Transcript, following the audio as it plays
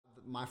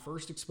my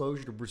first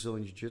exposure to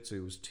Brazilian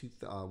Jiu-Jitsu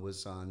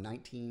was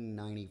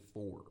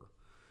 1994.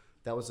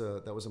 That was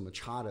a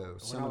Machado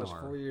seminar. When I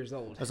was 4 years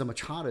old. As a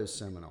Machado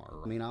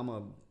seminar. I mean, I'm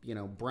a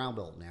brown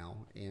belt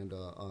now, and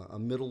a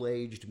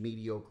middle-aged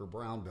mediocre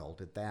brown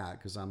belt at that,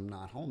 because I'm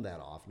not home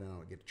that often and I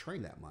don't get to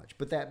train that much.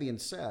 But that being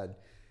said,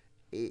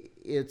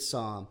 it's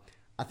I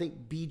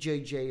think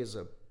BJJ is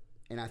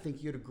and I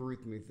think you'd agree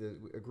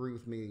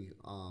with me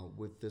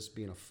with this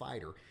being a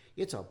fighter.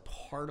 It's a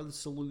part of the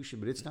solution,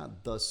 but it's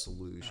not the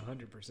solution.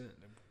 100%.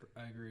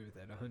 I agree with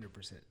that.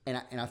 100%.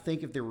 And I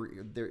think if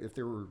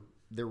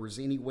there was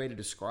any way to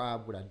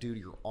describe what I do to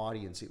your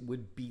audience, it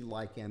would be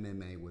like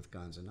MMA with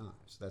guns and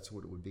knives. That's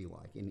what it would be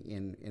like.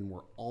 And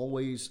we're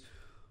always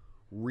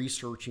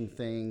researching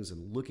things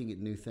and looking at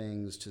new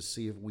things to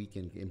see if we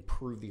can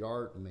improve the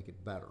art and make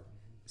it better.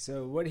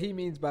 So what he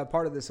means by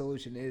part of the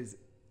solution is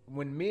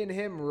when me and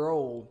him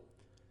roll,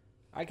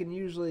 I can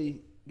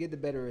usually get the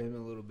better of him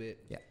a little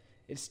bit. Yeah.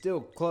 It's still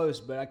close,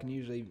 but I can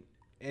usually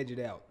edge it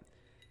out.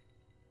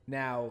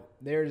 Now,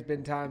 there's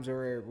been times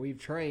where we've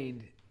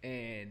trained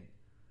and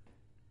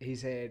he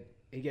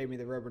gave me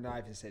the rubber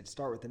knife and said,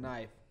 start with the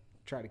knife,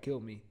 try to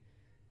kill me.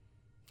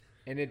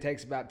 And it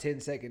takes about 10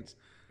 seconds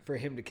for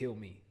him to kill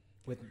me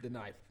with the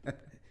knife.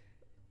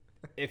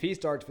 If he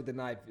starts with the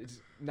knife, it's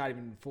not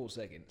even a full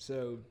second.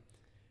 So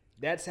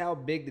that's how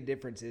big the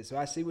difference is. So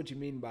I see what you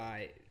mean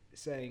by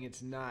saying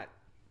it's not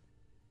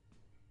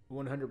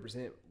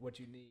 100% what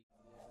you need.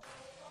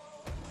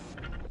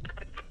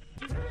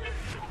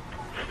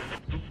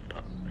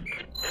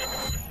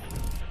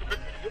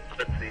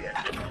 Let's see it.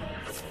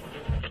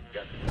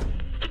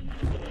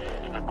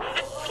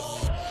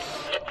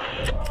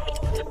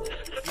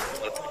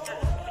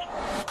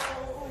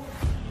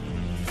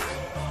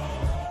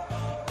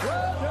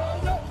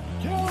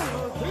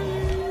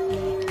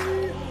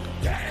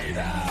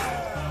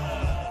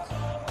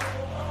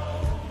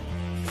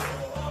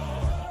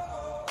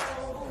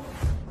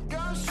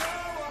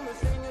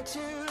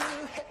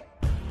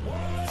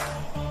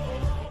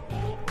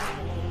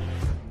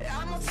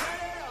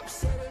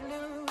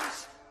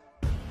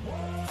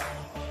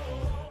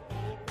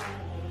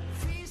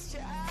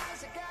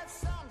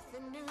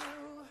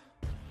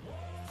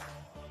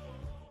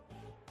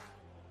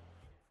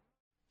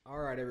 All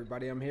right,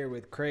 everybody. I'm here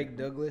with Craig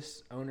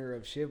Douglas, owner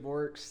of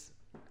ShivWorks.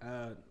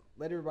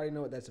 Let everybody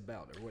know what that's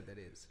about or what that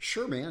is.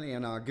 Sure, man,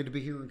 and good to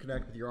be here and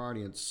connect with your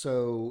audience.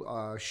 So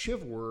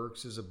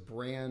ShivWorks is a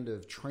brand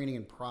of training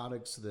and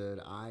products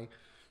that I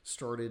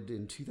started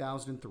in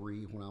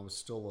 2003 when I was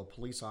still a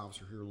police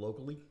officer here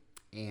locally,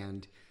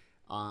 and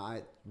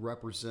it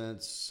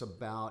represents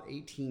about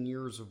 18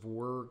 years of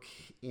work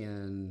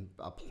in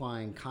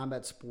applying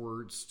combat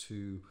sports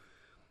to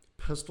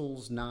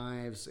pistols,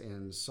 knives,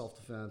 and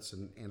self-defense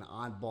and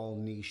oddball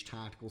niche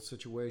tactical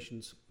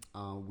situations.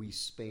 We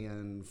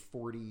span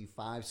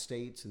 45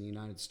 states in the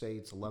United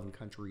States, 11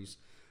 countries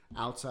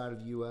outside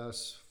of the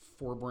U.S.,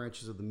 4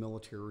 branches of the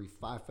military,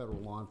 5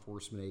 federal law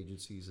enforcement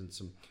agencies, and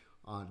some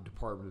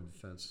Department of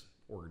Defense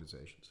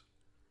organizations.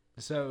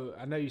 So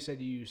I know you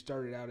said you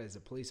started out as a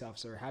police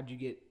officer. How'd you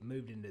get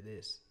moved into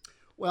this?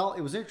 Well,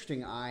 it was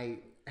interesting. I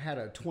had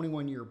a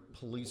 21-year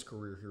police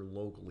career here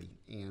locally,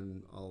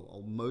 and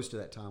most of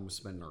that time was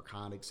spent in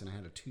narcotics, and I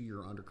had a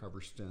 2-year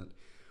undercover stint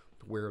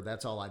where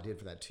that's all I did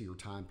for that 2-year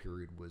time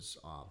period was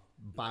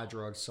buy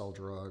drugs, sell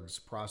drugs,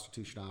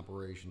 prostitution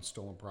operations,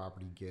 stolen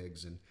property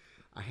gigs, and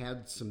I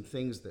had some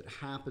things that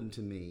happened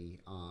to me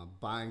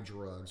buying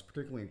drugs,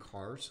 particularly in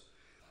cars,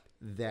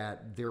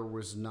 that there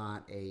was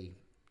not a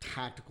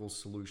tactical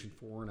solution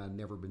for, and I'd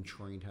never been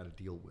trained how to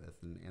deal with.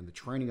 And the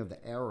training of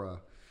the era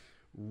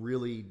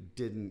really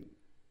didn't,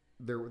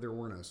 there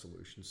were no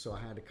solutions. So I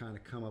had to kind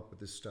of come up with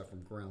this stuff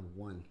from ground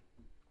one.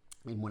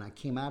 And when I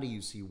came out of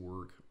UC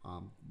work,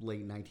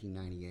 late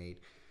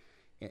 1998,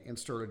 and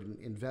started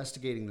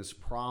investigating this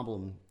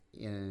problem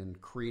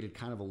and created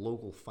kind of a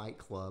local fight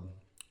club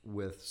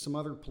with some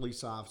other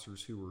police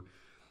officers who were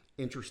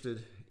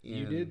interested in...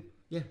 You did?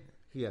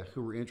 Yeah,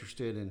 who were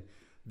interested in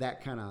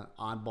that kind of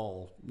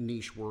oddball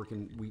niche work.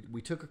 And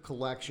we took a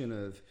collection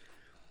of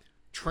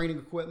training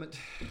equipment,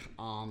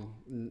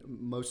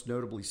 most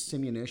notably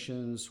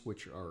simunitions,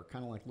 which are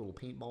kind of like little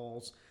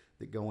paintballs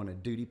that go in a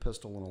duty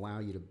pistol and allow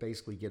you to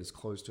basically get as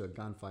close to a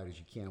gunfight as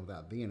you can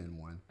without being in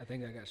one. I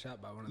think I got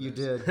shot by one of You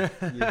those.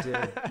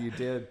 you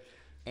did.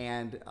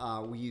 And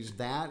we used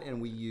that,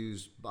 and we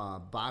used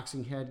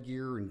boxing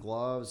headgear and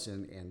gloves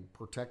and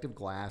protective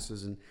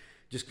glasses, and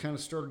just kind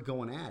of started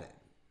going at it.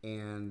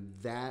 And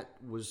that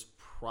was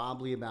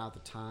probably about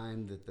the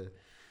time that the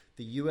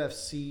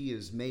UFC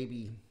is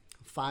maybe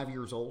 5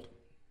 years old.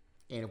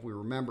 And if we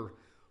remember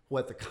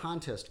what the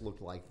contest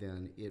looked like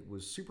then, it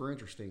was super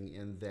interesting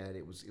in that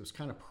it was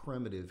kind of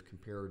primitive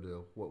compared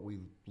to what we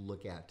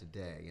look at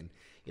today. And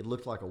it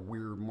looked like a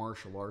weird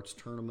martial arts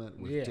tournament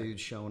with dudes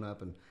showing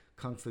up in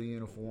kung fu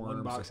uniforms,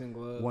 One boxing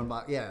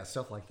glove,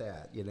 stuff like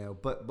that, you know.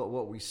 But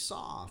what we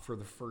saw for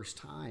the first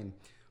time,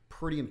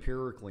 pretty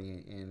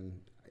empirically, and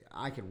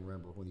I can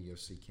remember when the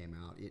UFC came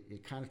out,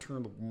 it kind of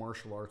turned the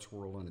martial arts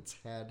world on its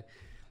head.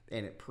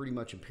 and it pretty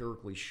much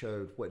empirically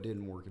showed what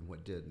didn't work and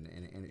what didn't,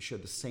 and it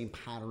showed the same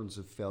patterns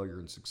of failure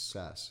and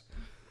success.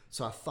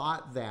 So I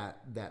thought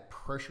that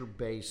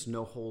pressure-based,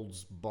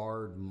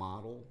 no-holds-barred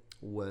model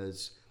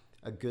was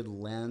a good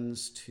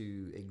lens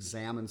to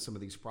examine some of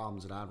these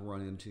problems that I'd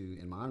run into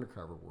in my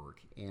undercover work.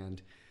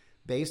 And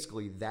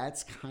basically,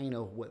 that's kind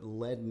of what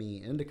led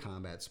me into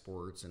combat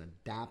sports and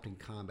adapting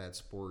combat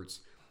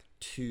sports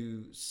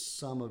to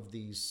some of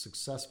these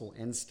successful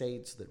end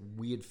states that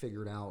we had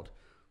figured out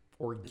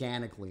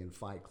organically in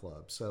Fight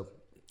Club. So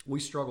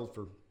we struggled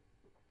for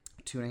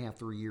 2.5,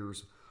 3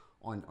 years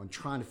on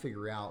trying to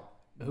figure out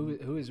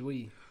Who is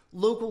we?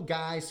 local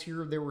guys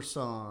here. There were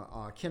some.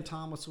 Ken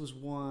Thomas was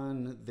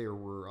one. There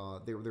were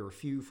a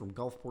few from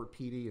Gulfport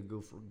PD,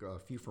 a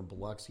few from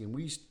Biloxi, and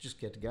we used to just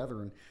get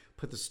together and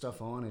put this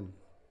stuff on and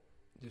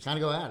just kind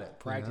of go at it,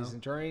 Practice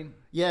and train.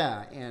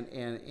 Yeah,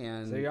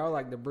 and So y'all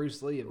like the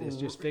Bruce Lee of this,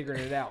 just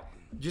figuring it out.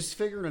 Just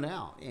figuring it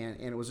out, and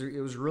it was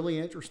really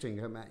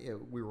interesting.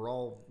 We were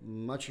all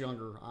much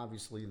younger,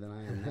 obviously, than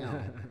I am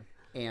now,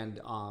 and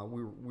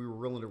we were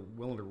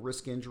willing to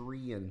risk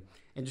injury and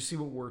just see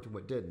what worked and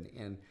what didn't.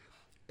 And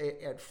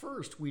at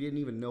first, we didn't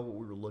even know what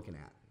we were looking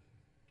at,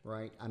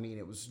 right? I mean,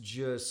 it was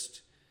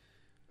just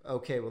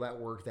okay. Well, that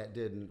worked, that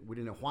didn't. We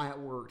didn't know why it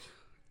worked,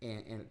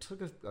 and it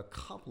took a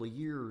couple of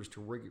years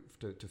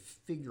to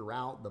figure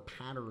out the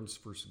patterns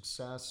for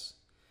success.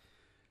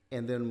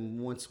 And then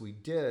once we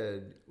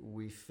did,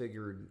 we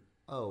figured,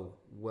 oh,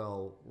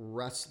 well,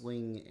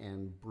 wrestling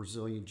and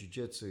Brazilian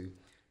Jiu-Jitsu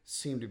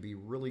seem to be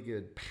really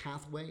good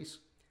pathways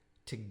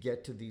to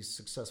get to these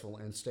successful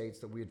end states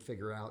that we had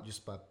figured out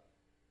just by,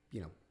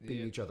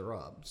 beating each other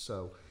up.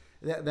 So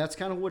that's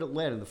kind of what it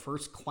led. And the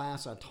first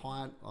class I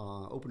taught,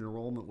 open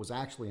enrollment, was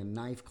actually a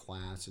knife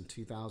class in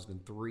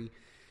 2003.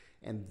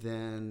 And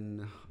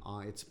then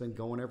it's been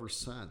going ever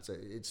since.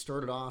 It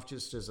started off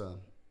just as a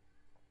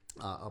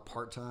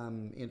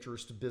part-time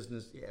interest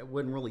business. I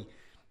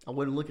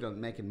wasn't looking at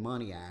making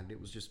money at it.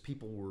 It was just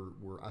people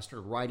were I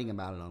started writing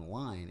about it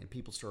online, and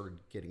people started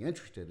getting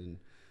interested, and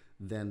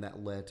then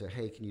that led to,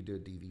 hey, can you do a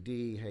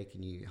DVD? Hey,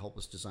 can you help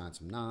us design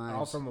some knives?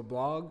 All from a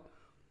blog?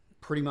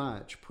 Pretty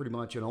much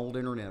an old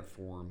internet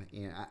forum.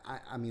 And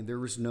I mean, there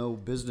was no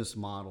business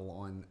model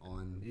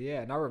on.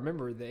 Yeah, and I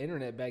remember the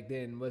internet back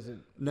then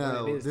wasn't.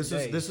 No, what it is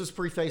today. this is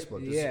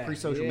pre-Facebook. This is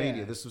pre-social yeah.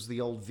 media. This was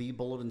the old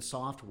V-Bulletin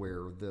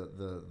software.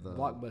 The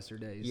Blockbuster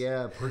days.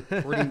 Yeah,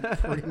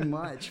 pretty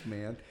much,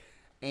 man.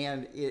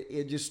 And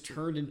it just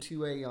turned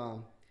into a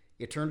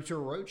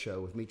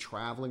roadshow with me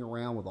traveling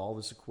around with all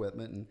this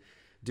equipment and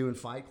doing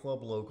Fight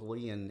Club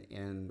locally,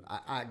 and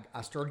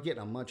I started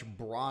getting a much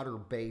broader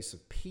base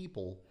of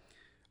people.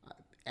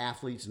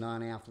 Athletes,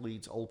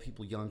 non-athletes, old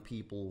people, young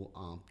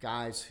people,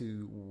 guys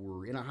who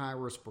were in a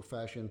high-risk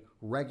profession,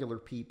 regular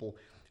people.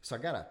 So I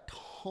got a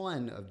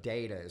ton of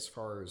data as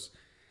far as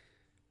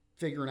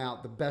figuring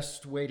out the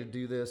best way to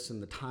do this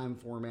in the time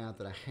format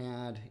that I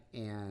had,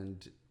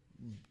 and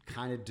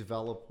kind of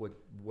develop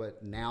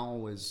what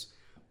now is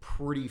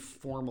pretty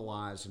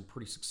formalized and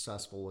pretty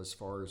successful as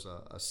far as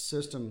a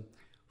system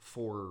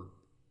for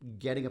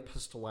getting a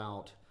pistol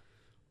out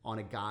on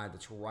a guy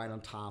that's right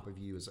on top of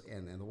you,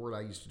 and the word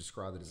I used to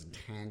describe it is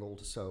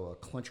entangled, so a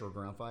clinch or a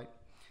ground fight,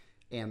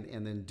 and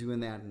then doing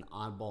that in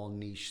oddball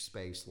niche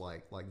space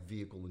like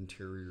vehicle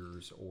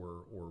interiors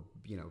or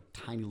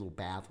tiny little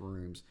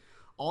bathrooms,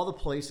 all the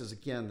places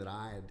again that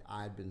I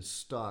had been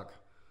stuck,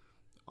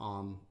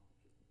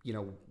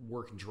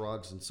 working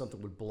drugs, and something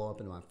would blow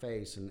up into my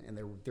face, and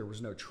there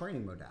was no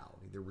training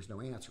modality, there was no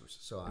answers,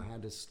 so I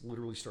had to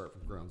literally start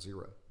from ground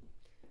zero.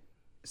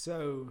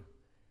 So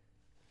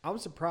I'm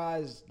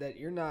surprised that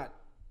you're not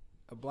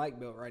a black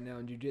belt right now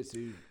in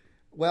jiu-jitsu.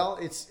 Well,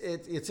 it's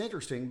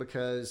interesting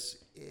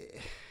because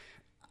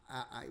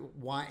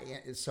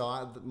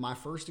my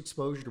first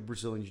exposure to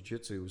Brazilian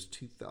Jiu-Jitsu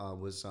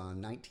was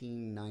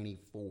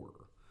 1994.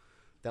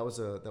 That was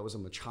a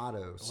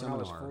Machado seminar.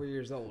 When I was 4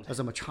 years old. As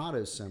a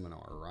Machado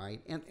seminar, right?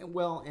 And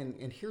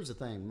here's the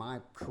thing: my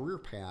career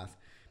path,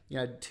 I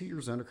had 2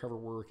 years undercover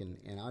work,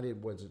 and I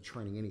wasn't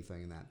training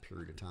anything in that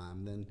period of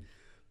time. Then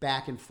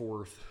back and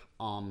forth.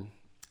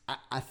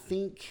 I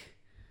think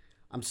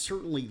I'm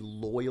certainly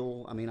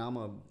loyal. I mean, I'm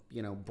a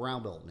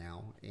brown belt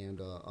now, and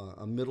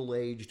a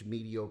middle-aged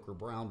mediocre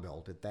brown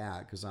belt at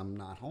that, because I'm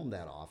not home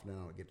that often and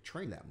I don't get to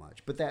train that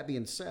much. But that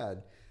being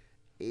said,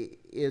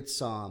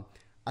 it's I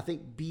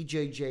think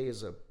BJJ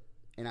is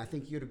and I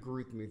think you'd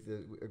agree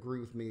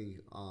with me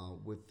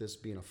with this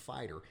being a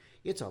fighter.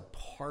 It's a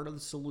part of the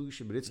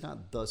solution, but it's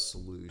not the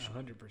solution.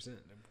 100%.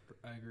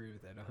 I agree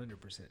with that.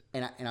 100%.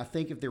 And I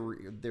think if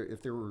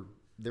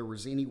there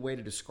was any way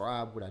to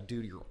describe what I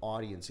do to your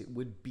audience, it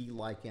would be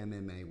like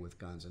MMA with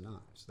guns and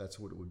knives. That's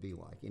what it would be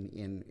like.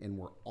 And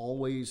we're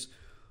always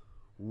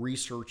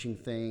researching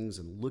things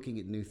and looking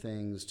at new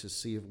things to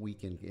see if we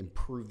can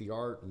improve the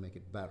art and make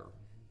it better.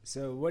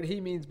 So what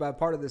he means by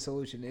part of the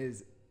solution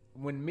is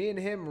when me and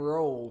him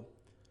roll,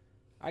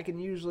 I can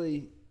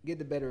usually get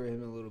the better of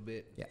him a little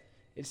bit. Yeah.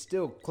 It's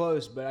still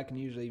close, but I can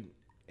usually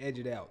edge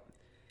it out.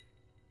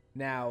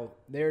 Now,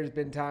 there's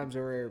been times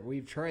where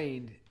we've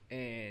trained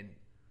and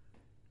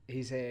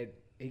he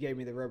gave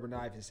me the rubber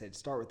knife and said,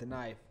 "Start with the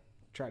knife,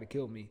 try to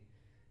kill me."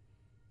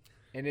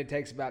 And it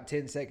takes about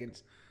 10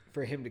 seconds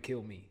for him to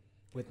kill me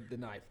with the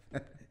knife.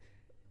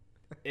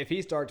 If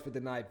he starts with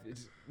the knife,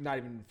 it's not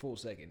even a full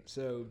second.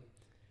 So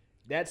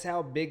that's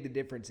how big the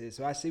difference is.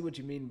 So I see what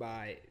you mean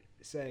by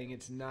saying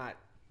it's not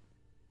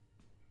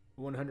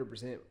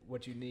 100%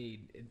 what you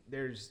need.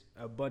 There's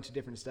a bunch of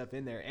different stuff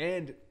in there.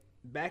 And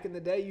back in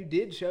the day, you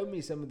did show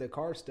me some of the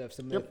car stuff.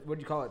 Some of the, what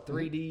do you call it,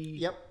 3D?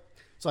 Yep.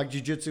 It's like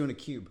jiu-jitsu in a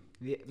cube.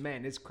 Yeah,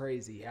 man, it's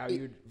crazy how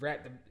you would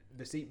wrap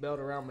the seatbelt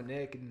around my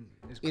neck, and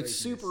it's crazy. It's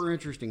super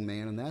interesting,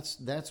 man, and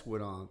that's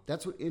what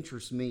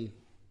interests me.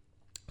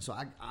 So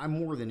I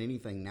more than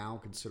anything now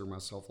consider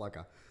myself like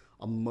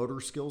a motor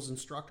skills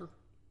instructor,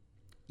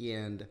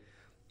 and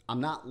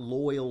I'm not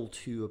loyal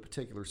to a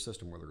particular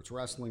system, whether it's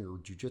wrestling or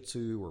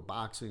jiu-jitsu or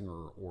boxing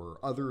or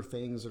other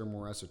things that are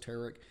more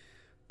esoteric.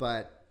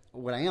 But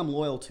what I am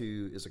loyal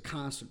to is a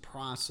constant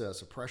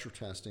process of pressure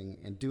testing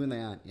and doing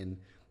that in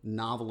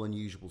novel,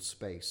 unusual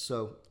space.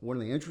 So one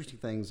of the interesting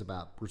things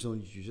about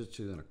Brazilian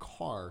Jiu-Jitsu in a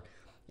car,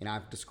 and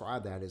I've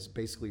described that as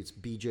basically it's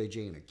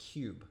BJJ in a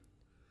cube.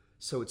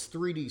 So it's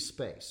 3D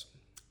space.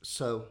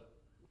 So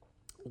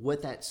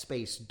what that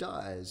space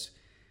does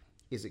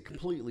is it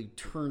completely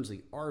turns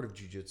the art of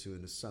Jiu-Jitsu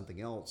into something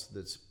else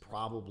that's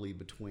probably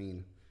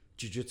between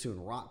Jiu-Jitsu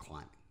and rock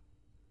climbing.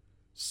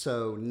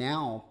 So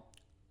now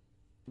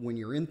when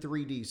you're in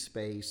 3D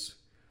space,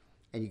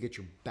 and you get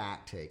your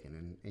back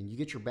taken, and you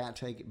get your back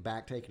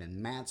taken in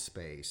mat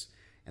space,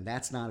 and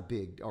that's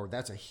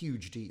a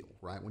huge deal,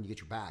 right? When you get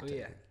your back taken.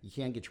 Yeah. You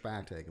can't get your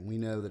back taken. We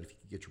know that if you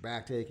get your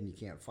back taken, you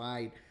can't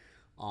fight.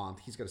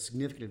 He's got a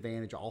significant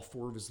advantage. All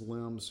four of his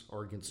limbs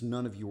are against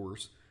none of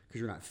yours because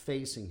you're not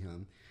facing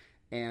him.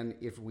 And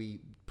if we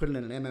put it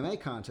in an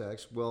MMA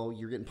context, well,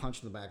 you're getting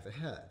punched in the back of the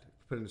head.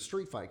 Put it in a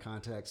street fight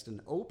context,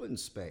 in open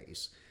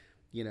space,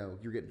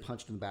 you're getting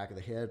punched in the back of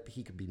the head.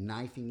 He could be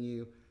knifing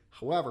you.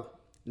 However,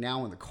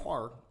 now in the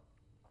car,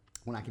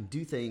 when I can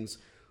do things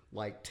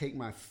like take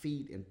my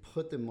feet and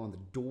put them on the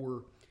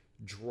door,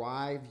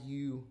 drive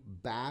you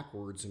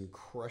backwards and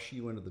crush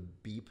you into the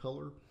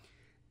B-pillar,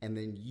 and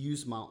then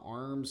use my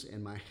arms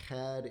and my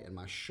head and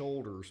my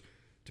shoulders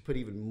to put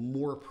even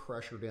more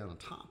pressure down on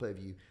top of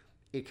you,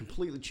 it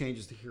completely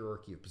changes the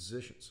hierarchy of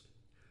positions.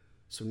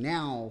 So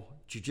now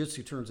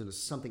jiu-jitsu turns into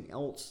something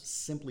else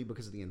simply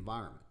because of the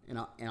environment. And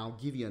I'll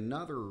give you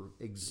another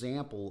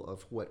example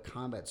of what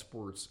combat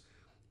sports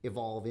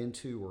evolve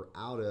into or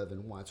out of,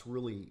 and why it's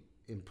really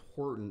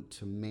important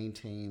to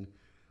maintain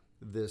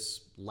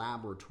this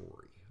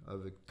laboratory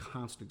of a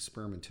constant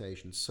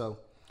experimentation. So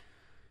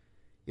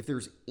if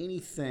there's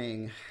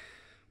anything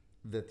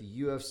that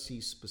the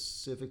UFC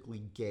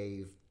specifically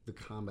gave the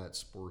combat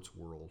sports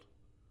world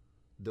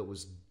that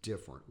was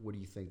different, what do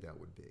you think that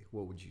would be?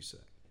 What would you say?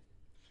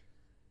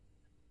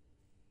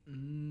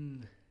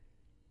 Making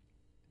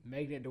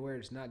it to where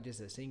it's not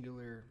just a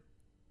singular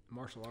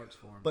martial arts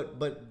form.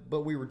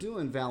 But we were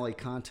doing Vale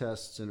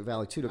contests and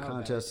Vale Tudo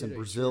contests in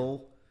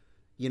Brazil,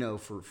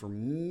 for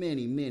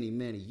many, many,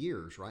 many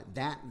years, right?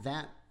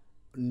 That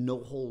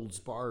no holds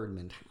barred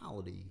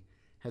mentality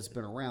has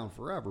been around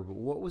forever. But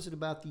what was it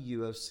about the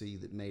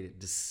UFC that made it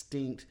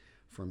distinct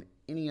from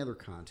any other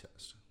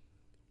contest?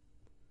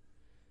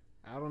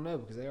 I don't know,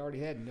 because they already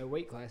had no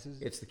weight classes.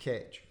 It's the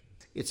cage.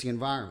 It's the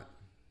environment.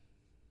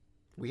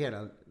 We had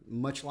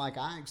much like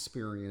I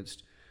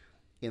experienced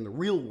in the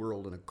real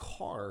world in a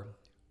car,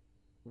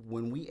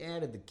 when we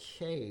added the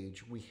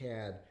cage, we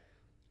had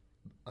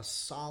a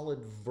solid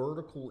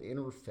vertical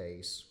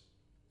interface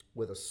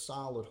with a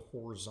solid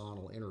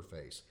horizontal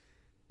interface.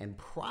 And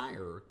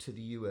prior to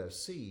the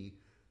UFC,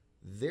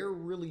 there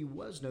really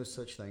was no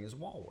such thing as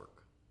wall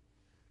work.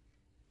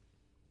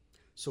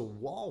 So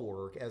wall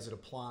work, as it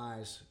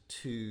applies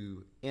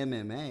to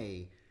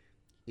MMA,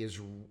 is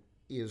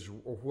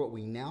or what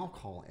we now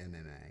call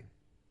MMA,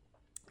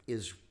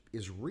 is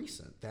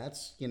recent.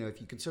 That's,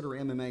 if you consider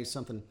MMA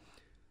something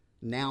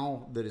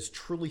now that is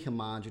truly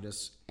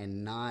homogenous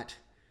and not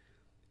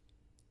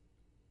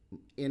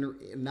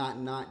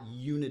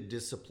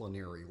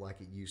unidisciplinary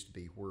like it used to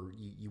be, where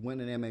you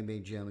went in an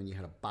MMA gym and you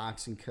had a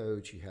boxing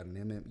coach, you had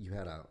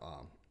a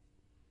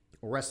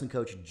wrestling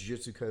coach, a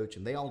jiu-jitsu coach,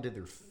 and they all did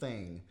their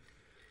thing,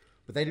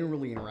 but they didn't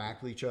really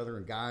interact with each other,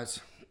 and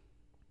guys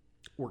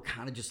were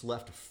kind of just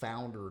left a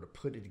founder to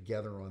put it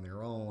together on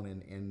their own,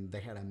 and they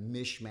had a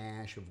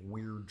mishmash of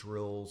weird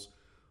drills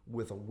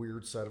with a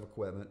weird set of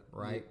equipment,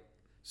 right? Mm-hmm.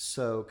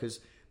 So, because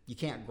you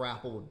can't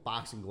grapple with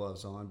boxing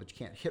gloves on, but you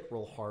can't hit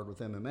real hard with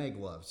MMA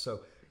gloves.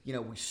 So,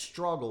 we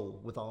struggle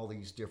with all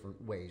these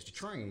different ways to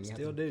train. And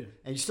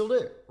you still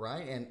do,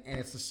 right? And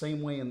it's the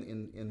same way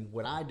in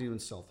what I do in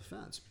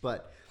self-defense.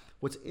 But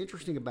what's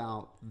interesting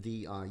about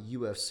the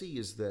UFC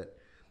is that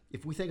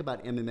if we think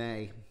about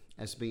MMA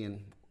as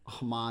being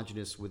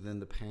homogenous within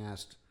the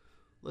past,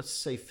 let's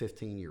say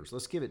 15 years.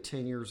 Let's give it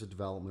 10 years of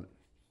development,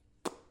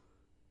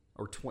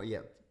 or 20,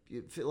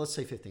 let's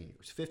say 15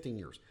 years. 15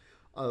 years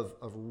of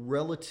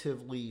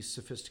relatively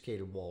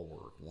sophisticated wall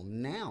work. Well,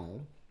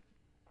 now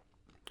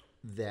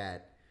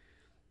that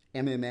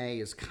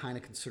MMA is kind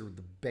of considered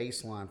the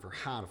baseline for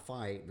how to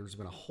fight. There's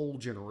been a whole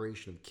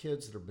generation of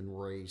kids that have been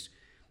raised,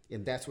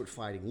 and that's what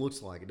fighting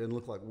looks like. It doesn't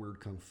look like weird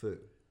kung fu.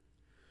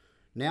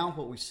 Now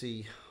what we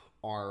see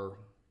are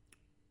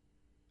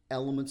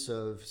elements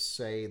of,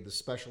 say, the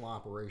special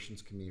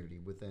operations community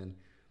within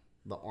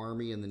the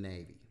Army and the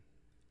Navy,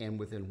 and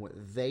within what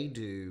they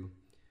do,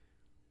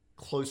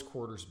 close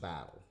quarters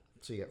battle.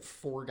 So you have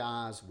 4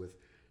 guys with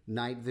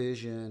night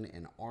vision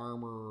and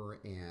armor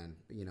and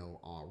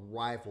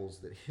rifles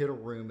that hit a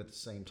room at the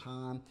same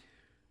time.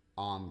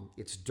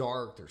 It's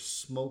dark. There's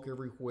smoke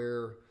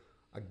everywhere.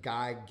 A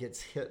guy gets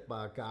hit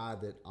by a guy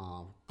that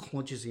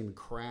clinches him and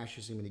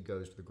crashes him, and he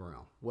goes to the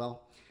ground.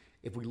 Well,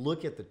 if we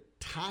look at the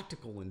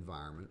tactical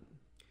environment,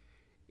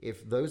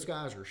 if those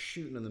guys are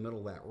shooting in the middle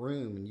of that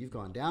room and you've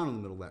gone down in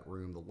the middle of that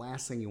room, the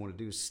last thing you want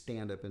to do is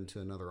stand up into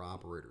another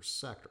operator's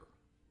sector.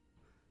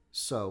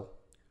 So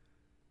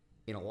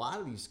in a lot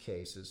of these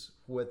cases,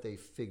 what they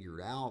figured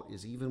out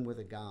is, even with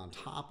a guy on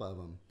top of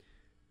them,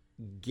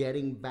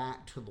 getting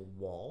back to the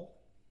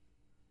wall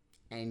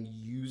and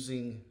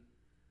using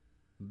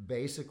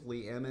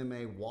basically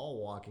MMA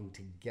wall walking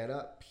to get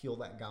up, peel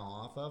that guy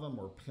off of him,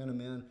 or pin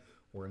him in,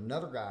 or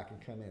another guy can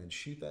come in and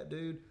shoot that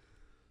dude.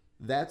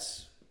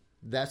 That's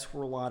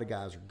where a lot of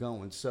guys are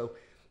going. So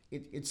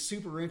it's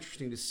super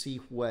interesting to see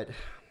what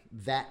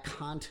that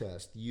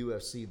contest, the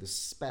UFC, the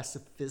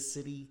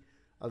specificity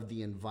of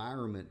the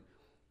environment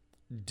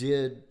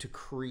did to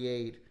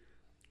create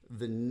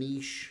the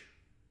niche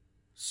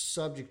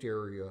subject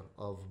area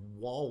of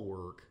wall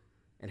work,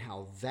 and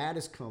how that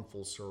has come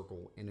full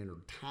circle and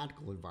entered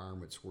tactical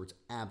environments where it's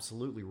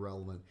absolutely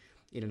relevant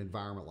in an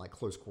environment like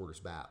close quarters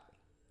battle.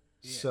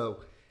 Yeah. So,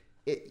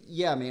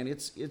 man,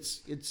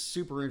 it's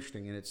super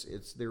interesting, and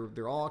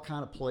they're all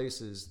kind of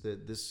places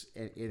that this,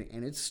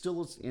 and it's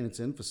still in its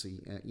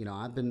infancy.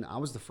 I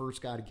was the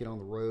first guy to get on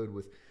the road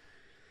with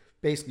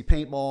basically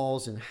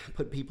paintballs and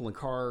put people in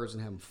cars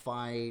and have them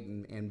fight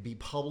and be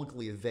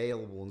publicly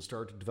available and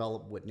start to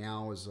develop what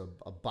now is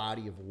a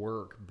body of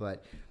work.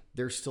 But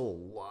there's still a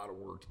lot of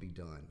work to be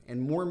done.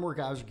 And more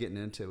guys are getting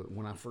into it.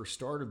 When I first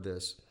started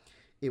this,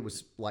 it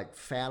was like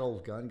fat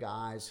old gun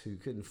guys who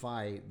couldn't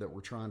fight that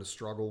were trying to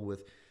struggle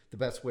with the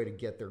best way to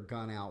get their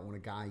gun out when a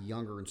guy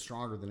younger and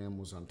stronger than them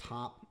was on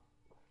top.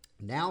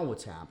 Now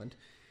what's happened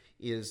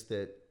is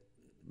that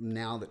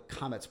now that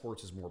combat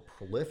sports is more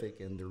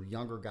prolific, and there are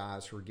younger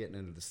guys who are getting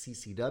into the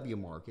CCW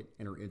market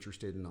and are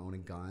interested in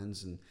owning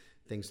guns and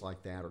things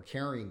like that, or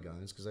carrying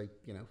guns because they,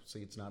 see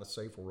it's not a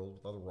safe world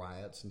with other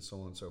riots and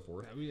so on and so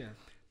forth. Oh, yeah.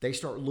 They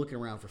start looking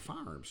around for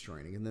firearms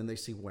training, and then they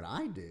see what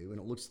I do, and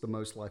it looks the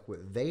most like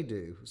what they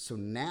do. So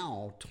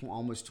now,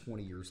 almost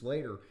 20 years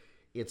later,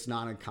 it's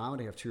not uncommon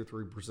to have 2 or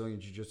 3 Brazilian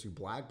Jiu-Jitsu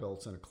black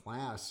belts in a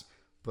class,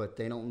 but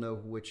they don't know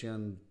which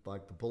end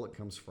like the bullet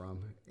comes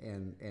from,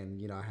 and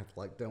I have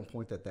to don't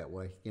point that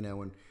way,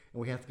 and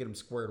we have to get them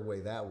squared away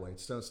that way.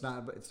 So it's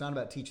not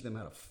about teaching them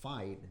how to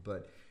fight,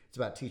 but it's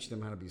about teaching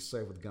them how to be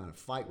safe with a gun and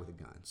fight with a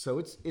gun. So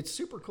it's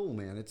super cool,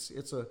 man.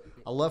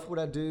 I love what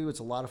I do. It's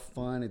a lot of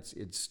fun.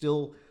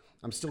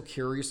 I'm still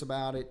curious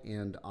about it,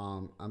 and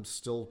I'm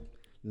still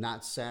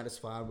not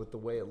satisfied with the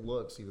way it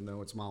looks, even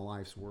though it's my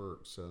life's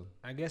work. So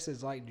I guess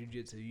it's like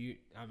jiu-jitsu.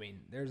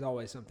 There's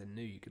always something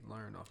new you could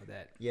learn off of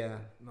that. Yeah.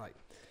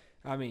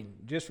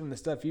 Just from the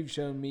stuff you've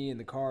shown me in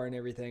the car and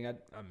everything,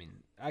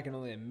 I can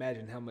only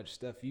imagine how much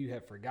stuff you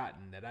have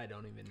forgotten that I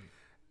don't even.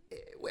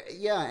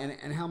 Yeah,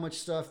 and how much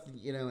stuff,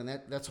 and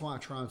that's why I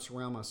try and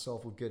surround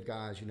myself with good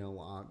guys,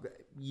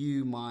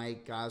 you,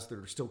 Mike, guys that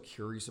are still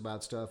curious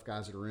about stuff,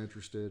 guys that are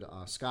interested.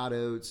 Scott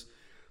Oates,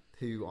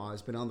 who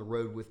has been on the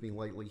road with me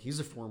lately. He's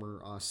a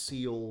former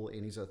SEAL,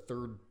 and he's a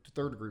third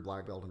degree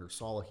black belt under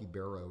Saul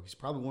Hibero. He's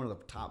probably one of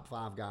the top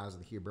 5 guys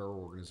in the Hibero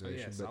organization.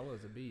 Oh, yeah, Saul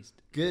is a beast.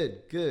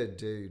 Good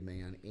dude,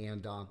 man.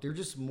 And there are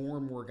just more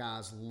and more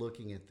guys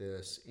looking at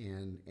this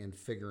and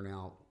figuring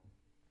out,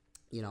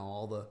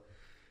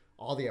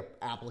 all the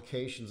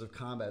applications of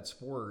combat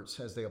sports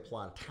as they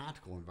apply to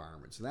tactical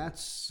environments. And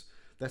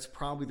that's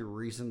probably the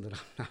reason that I'm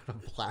not a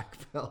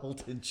black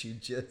belt in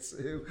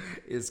jiu-jitsu,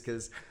 is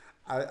because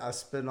I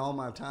spend all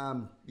my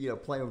time,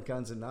 playing with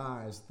guns and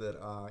knives that,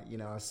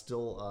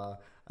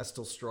 I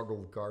still struggle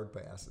with guard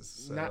passes.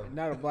 So.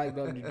 Not a black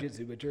belt in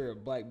jiu-jitsu, but you're a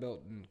black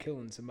belt in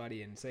killing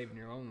somebody and saving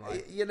your own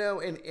life.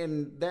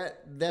 And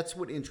that's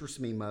what interests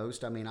me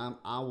most. I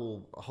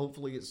will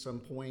hopefully at some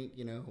point,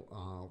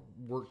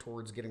 work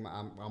towards getting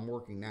I'm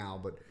working now,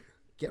 but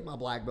get my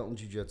black belt in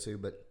jiu-jitsu.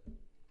 But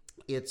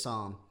it's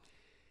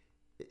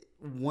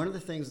one of the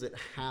things that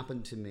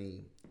happened to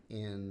me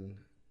in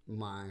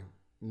my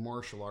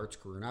martial arts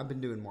career, and I've been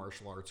doing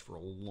martial arts for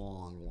a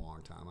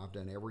long time. I've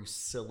done every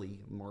silly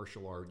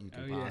martial art you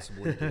can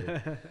possibly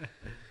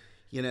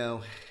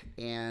do.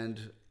 And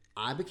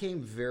I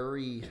became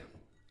very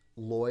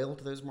loyal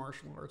to those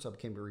martial arts. I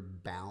became very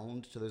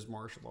bound to those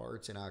martial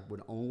arts, and I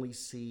would only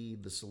see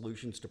the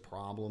solutions to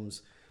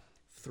problems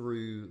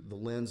through the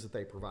lens that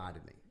they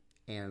provided me.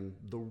 And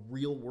the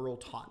real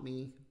world taught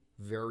me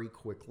very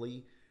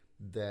quickly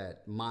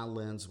that my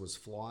lens was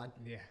flawed.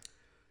 Yeah.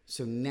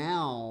 So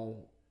now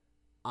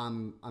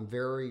I'm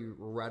very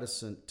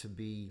reticent to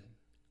be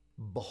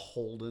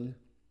beholden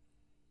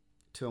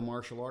to a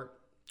martial art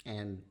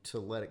and to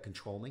let it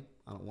control me.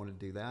 I don't want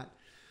to do that.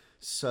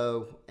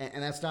 So,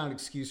 and that's not an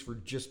excuse for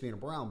just being a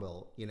brown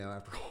belt,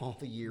 after all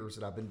the years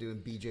that I've been doing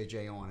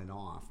BJJ on and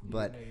off.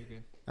 But No, you're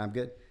good. I'm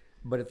good.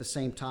 But at the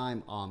same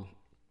time,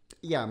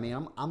 yeah, I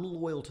mean, I'm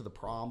loyal to the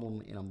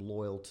problem, and I'm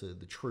loyal to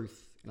the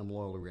truth, and I'm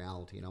loyal to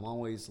reality, and I'm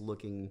always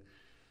looking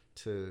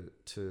to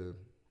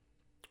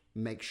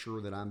make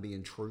sure that I'm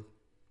being true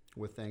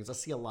with things. I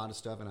see a lot of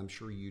stuff, and I'm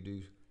sure you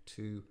do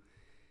too,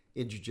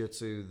 in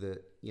jiu-jitsu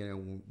that,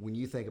 when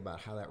you think about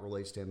how that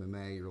relates to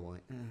MMA, you're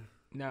like,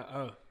 No,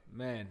 oh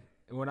man,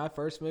 when I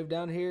first moved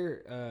down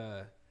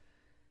here,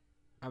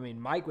 I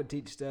mean, Mike would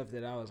teach stuff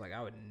that I was like,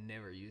 I would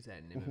never use that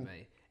in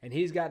MMA. And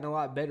he's gotten a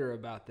lot better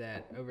about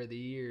that over the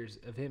years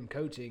of him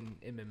coaching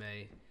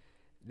MMA,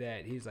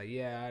 that he's like,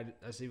 yeah,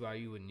 I see why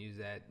you wouldn't use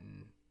that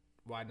and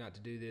why not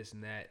to do this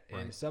and that.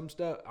 Right. And some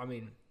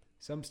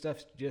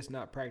stuff's just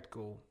not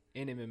practical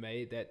in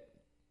MMA that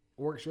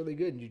works really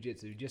good in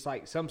jiu-jitsu. Just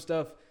like some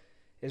stuff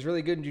is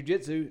really good in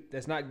jiu-jitsu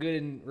that's not good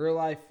in real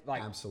life.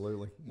 Like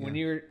absolutely. when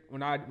Yeah.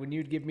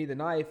 you'd give me the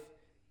knife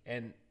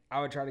and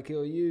I would try to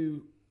kill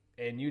you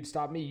and you'd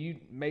stop me,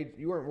 you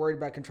weren't worried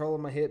about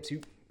controlling my hips.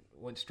 You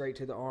went straight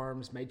to the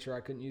arms, made sure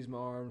I couldn't use my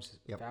arms,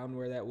 Yep. found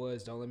where that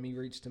was, don't let me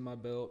reach to my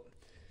belt.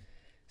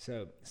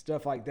 So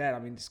stuff like that. I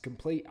mean, it's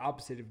complete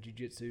opposite of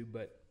jiu-jitsu,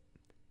 but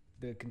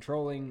the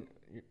controlling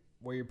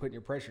where you're putting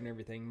your pressure and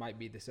everything might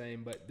be the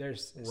same, but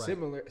there's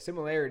Right.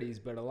 similarities,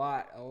 but a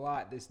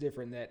lot that's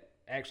different that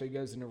actually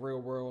goes in the real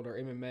world or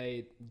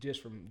MMA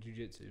just from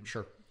jiu-jitsu.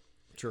 Sure.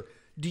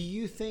 Do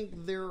you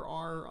think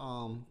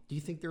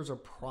there's a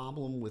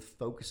problem with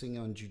focusing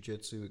on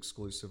jiu-jitsu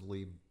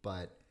exclusively,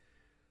 but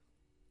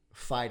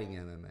fighting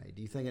MMA?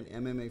 Do you think an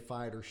MMA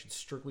fighter should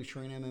strictly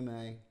train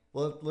MMA?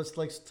 Well,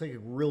 let's take a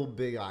real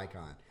big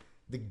icon,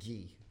 the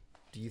gi.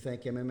 Do you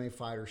think MMA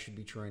fighters should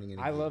be training in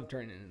a I gi? love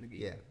training in the gi.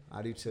 Yeah,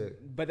 I do too.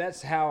 But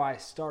that's how I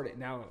started.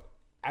 Now,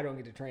 I don't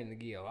get to train in the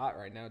gi a lot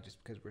right now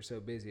just because we're so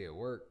busy at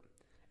work.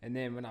 And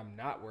then when I'm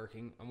not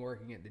working, I'm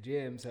working at the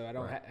gym, so I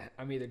don't. Right.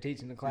 I'm either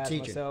teaching the class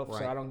teaching, myself, right.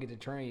 so I don't get to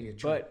train. You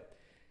train. But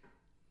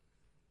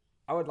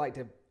I'd like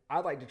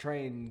to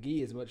train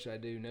gi as much as I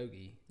do no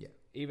gi. Yeah.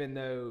 Even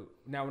though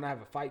now when I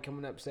have a fight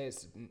coming up, say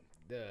it's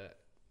the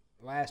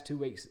last 2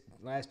 weeks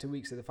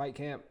of the fight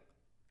camp,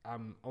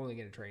 I'm only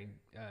going to train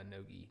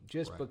no gi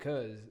just Right.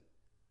 because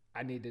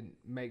I need to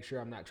make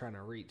sure I'm not trying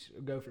to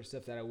go for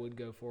stuff that I would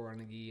go for on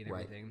the gi and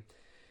Right. everything.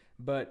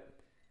 But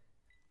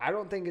I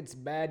don't think it's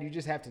bad. You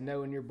just have to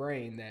know in your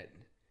brain that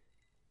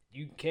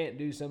you can't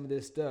do some of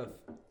this stuff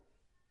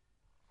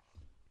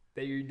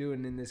that you're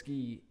doing in this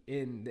gi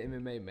in the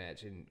MMA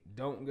match, and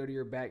don't go to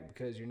your back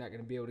because you're not going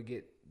to be able to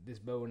get this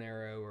bow and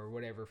arrow or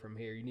whatever from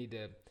here. You need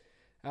to,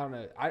 I don't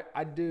know.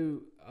 I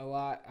do a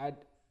lot.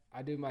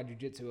 I do my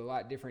jiu-jitsu a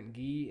lot different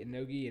gi and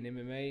no gi and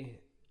MMA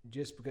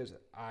just because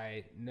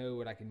I know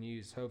what I can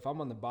use. So if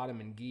I'm on the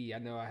bottom in gi, I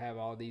know I have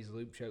all these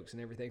loop chokes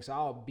and everything, so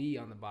I'll be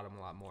on the bottom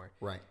a lot more.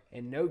 Right.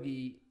 And no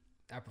gi,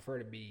 I prefer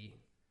to be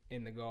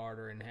in the guard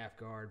or in half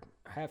guard.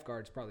 Half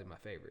guard's probably my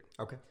favorite.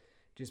 Okay.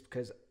 Just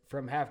because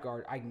from half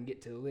guard, I can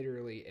get to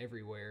literally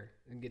everywhere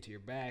and get to your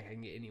back. I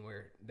can get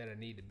anywhere that I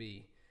need to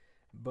be.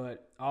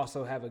 But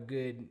also have a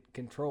good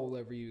control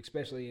over you,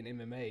 especially in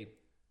MMA.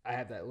 I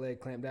have that leg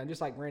clamp down,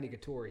 just like Randy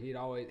Couture.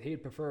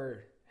 He'd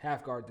prefer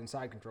half guard than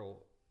side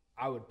control.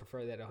 I would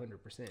prefer that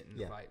 100% in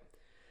the Yeah. fight.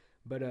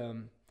 But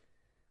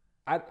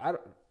I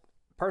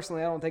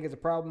personally, I don't think it's a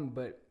problem,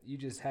 but you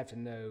just have to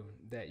know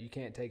that you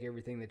can't take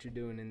everything that you're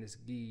doing in this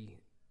gi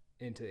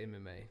into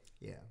MMA.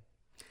 Yeah.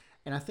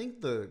 And I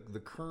think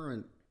the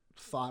current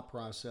thought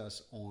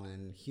process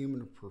on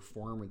human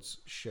performance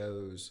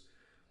shows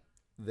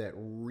that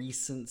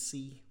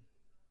recency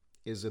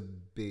is a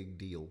big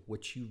deal.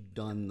 What you've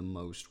done the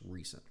most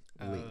recently.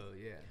 Oh,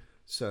 yeah.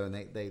 So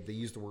they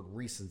use the word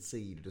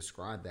recency to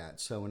describe that.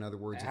 So in other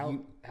words, if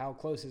you, How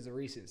close is the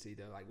recency,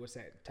 though? Like, what's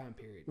that time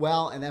period?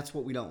 well, and that's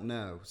what we don't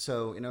know.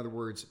 So in other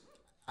words,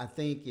 I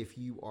think if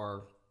you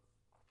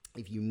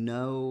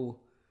know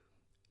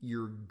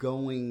you're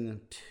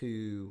going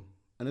to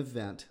an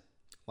event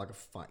like a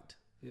fight,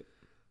 Yep.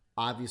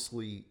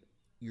 obviously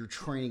your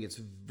training is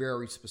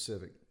very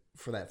specific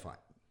for that fight,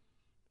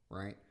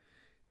 right?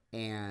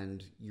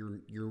 And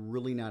you're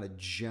really not a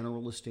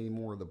generalist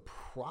anymore. The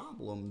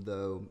problem,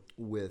 though,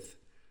 with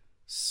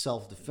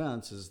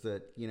self-defense is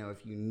that,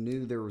 if you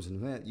knew there was an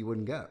event, you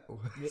wouldn't go.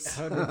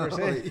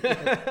 100%.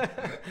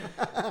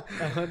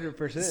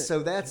 100%. So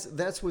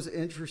that's what's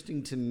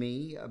interesting to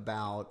me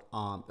about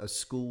a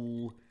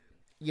school,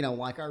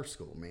 like our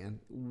school, man.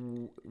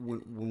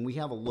 When we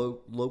have a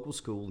local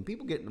school, and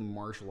people get into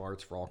martial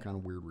arts for all kind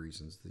of weird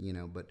reasons,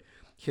 but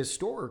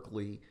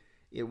historically,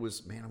 it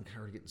was, man, I'm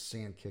tired of getting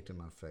sand kicked in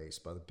my face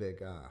by the big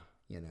guy.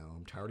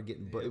 I'm tired of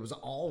getting, but it was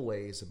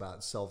always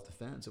about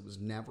self-defense. It was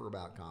never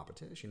about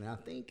competition. And I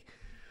think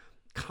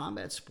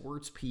combat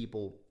sports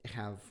people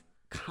have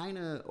kind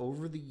of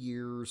over the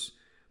years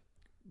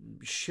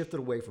shifted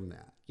away from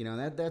that. You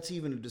know, that's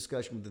even a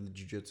discussion within the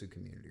jiu-jitsu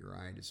community,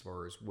 right? As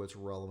far as what's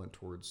relevant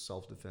towards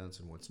self-defense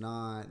and what's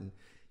not. And,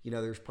 you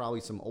know, there's probably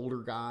some older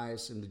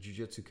guys in the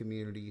jiu-jitsu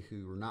community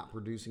who are not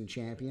producing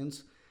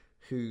champions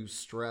who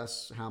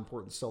stress how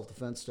important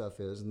self-defense stuff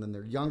is. And then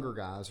there are younger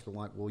guys who are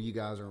like, well, you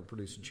guys aren't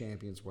producing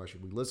champions. Why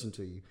should we listen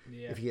to you?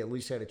 Yeah. If you at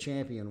least had a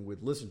champion,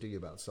 we'd listen to you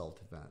about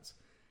self-defense.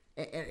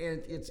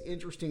 And it's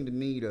interesting to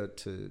me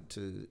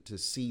to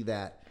see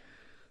that,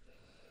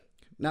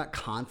 not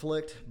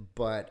conflict,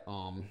 but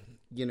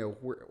you know,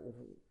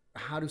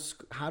 how do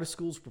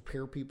schools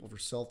prepare people for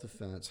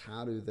self-defense?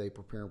 How do they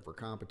prepare them for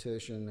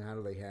competition? How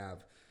do they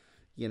have,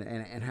 you know,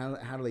 and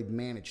how do they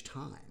manage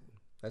time?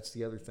 That's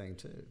the other thing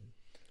too.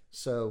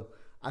 So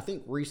I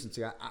think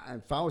recency.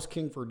 If I was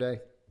king for a day,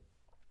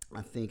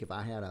 I think if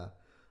I had a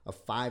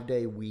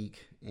 5-day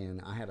week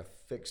and I had a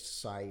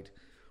fixed site,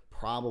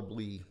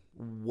 probably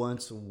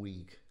once a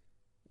week,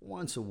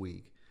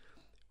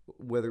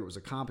 whether it was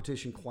a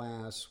competition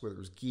class, whether it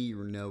was gi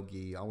or no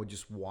gi, I would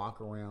just walk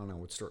around. I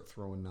would start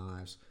throwing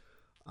knives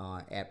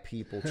at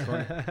people.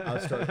 I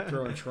would start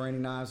throwing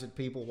training knives at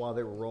people while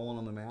they were rolling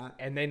on the mat.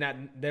 And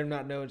they're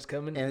not know it's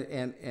coming.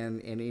 And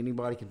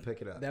anybody can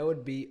pick it up. That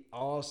would be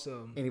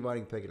awesome.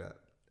 Anybody can pick it up.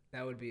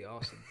 That would be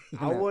awesome.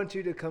 I want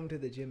you to come to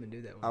the gym and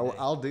do that one day.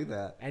 I'll do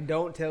that. And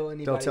don't tell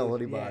anybody. Don't tell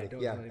anybody.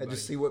 Don't Yeah, tell anybody. and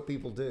just see what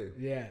people do.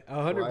 Yeah,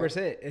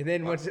 100%. And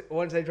then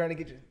once they're trying to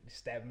get you,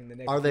 stab them in the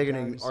neck. Are they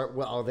going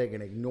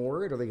to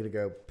ignore it? Are they going to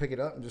go pick it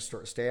up and just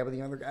start stabbing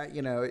the other guy?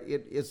 You know,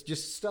 it's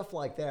just stuff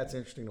like that. It's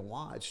interesting to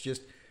watch.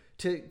 Just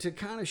to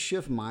kind of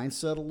shift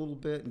mindset a little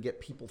bit and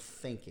get people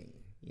thinking.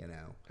 You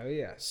know. Oh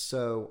yeah.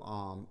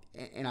 So,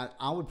 and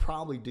I would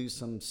probably do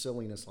some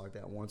silliness like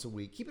that once a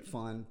week. Keep it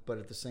fun, but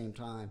at the same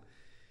time,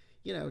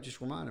 you know, just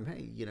remind them,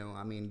 hey, you know,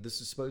 I mean,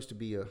 this is supposed to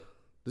be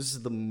this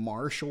is the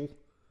martial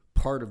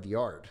part of the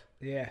art.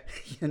 Yeah.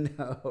 You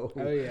know.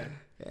 Oh yeah.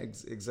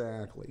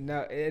 Exactly.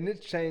 No, and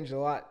it's changed a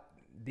lot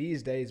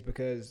these days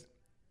because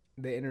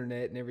the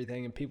internet and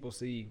everything, and people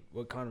see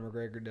what Conor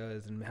McGregor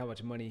does and how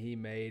much money he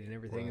made and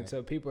everything, Right. and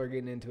so people are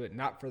getting into it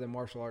not for the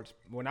martial arts.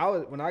 When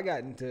I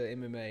got into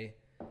MMA,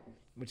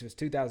 which was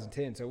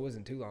 2010, so it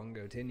wasn't too long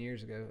ago, 10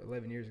 years ago,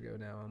 11 years ago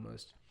now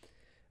almost.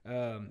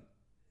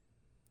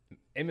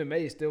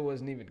 MMA still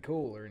wasn't even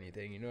cool or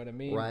anything, you know what I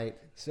mean? Right.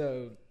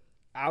 So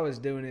I was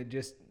doing it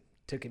just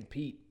to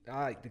compete.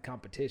 I like the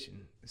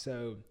competition.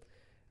 So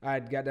I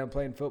had got done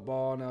playing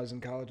football and I was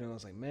in college and I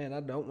was like, man, I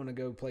don't want to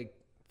go play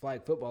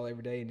flag football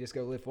every day and just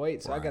go lift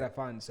weights. So Right. I got to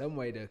find some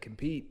way to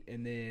compete.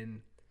 And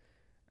then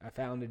I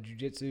found a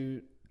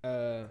jiu-jitsu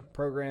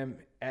program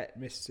at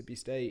Mississippi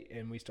State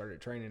and we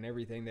started training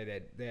everything.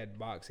 They had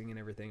boxing and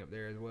everything up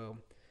there as well.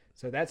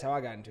 So that's how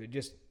I got into it,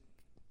 just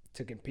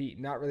to compete,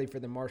 not really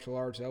for the martial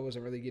arts. I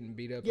wasn't really getting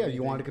beat up. Yeah, or you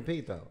anything. wanted to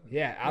compete though.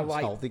 Yeah, I It's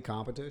like healthy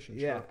competition.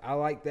 Yeah, Sure. I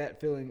like that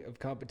feeling of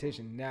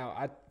competition. Now,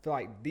 I feel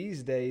like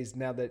these days,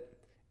 now that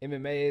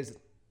MMA is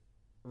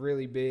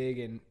really big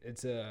and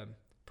it's a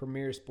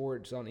premier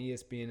sport, it's on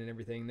ESPN and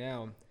everything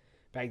now.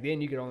 Back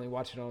then, you could only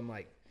watch it on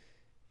like,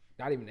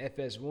 not even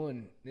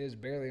FS1. It was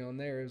barely on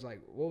there. It was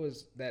like, what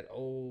was that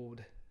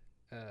old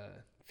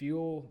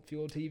Fuel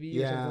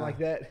TV or something like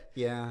that?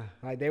 Yeah.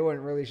 Like they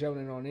weren't really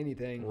showing it on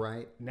anything.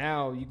 Right.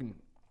 Now you can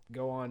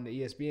go on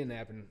the ESPN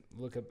app and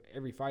look up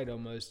every fight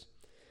almost.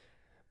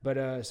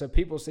 But so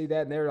people see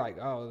that and they're like,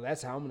 oh,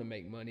 that's how I'm going to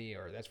make money,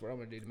 or that's what I'm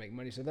going to do to make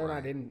money. So they're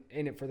not Right.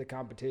 in it for the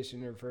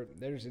competition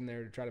they're just in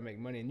there to try to make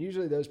money. And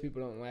usually those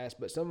people don't last,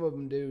 but some of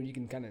them do. You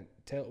can kind of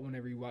tell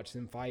whenever you watch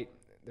them fight,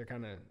 they're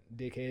kind of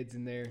dickheads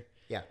in there.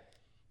 Yeah.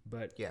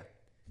 But Yeah.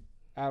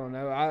 I don't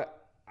know.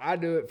 I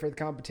do it for the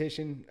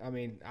competition. I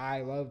mean,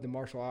 I love the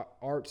martial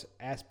arts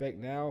aspect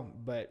now,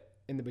 but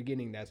in the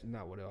beginning, that's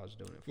not what I was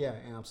doing it for. Yeah,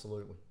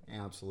 absolutely,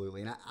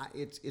 absolutely. And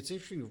it's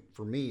interesting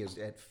for me is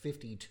at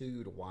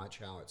 52 to watch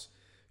how it's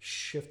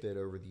shifted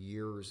over the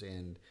years,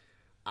 and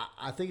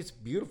I think it's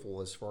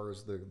beautiful as far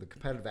as the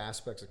competitive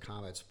aspects of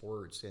combat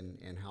sports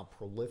and how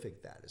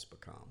prolific that has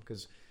become.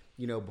 Because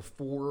you know,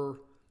 before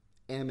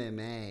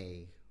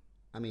MMA,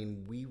 I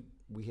mean,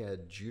 we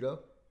had judo,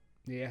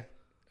 Yeah.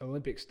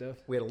 Olympic stuff.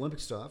 we had Olympic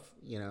stuff,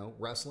 you know,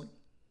 wrestling,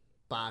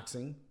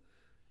 boxing,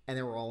 and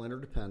they were all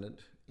interdependent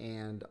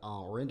and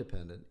or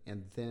independent.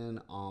 And then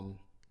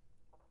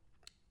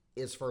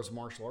as far as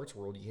martial arts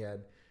world, you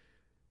had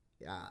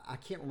I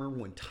can't remember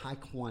when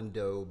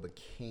Taekwondo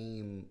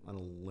became an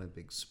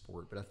Olympic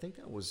sport, but I think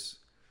that was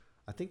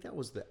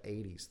the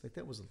 80s. I think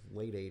that was the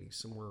late 80s,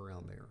 somewhere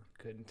around there.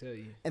 Couldn't tell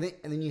you. And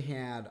then you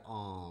had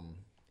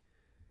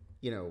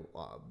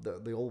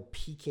the old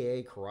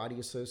PKA karate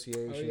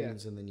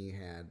associations, and then you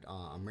had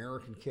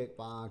American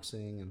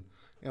kickboxing, and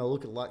you know,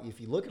 if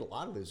you look at a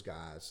lot of those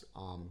guys,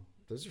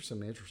 those are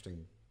some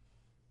interesting,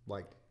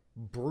 like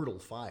brutal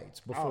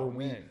fights before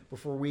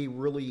we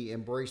really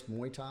embraced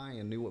Muay Thai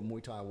and knew what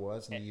Muay Thai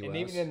was in the U.S. And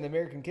even in the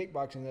American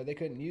kickboxing, though, they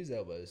couldn't use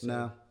elbows. So,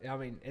 No. I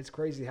mean, it's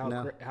crazy how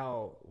No.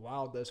 how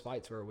wild those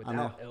fights were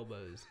without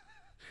elbows.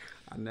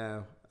 I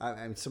know.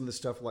 And some of the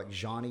stuff like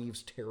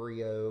Jean-Yves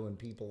Theriault and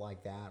people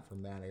like that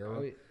from that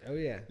era. Oh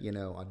yeah. You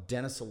know,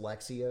 Dennis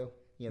Alexio.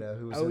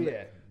 who was Oh, in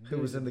yeah. who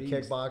was in the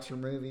Beast. Kickboxer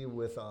movie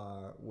with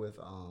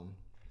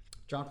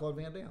Jean-Claude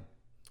Van Damme.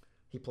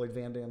 He played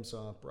Van Damme's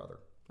brother.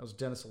 That was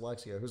Dennis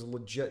Alexia, who's a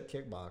legit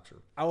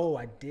kickboxer. Oh,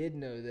 I did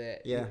know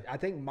that. Yeah. I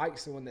think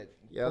Mike's the one that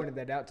Yep. pointed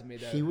that out to me,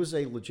 though. He was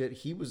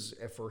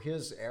for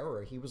his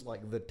era, he was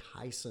like the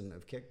Tyson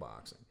of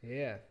kickboxing.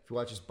 Yeah. If you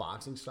watch his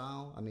boxing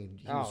style, I mean,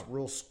 he was Oh.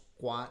 real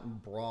squat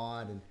and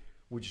broad and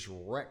would just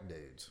wreck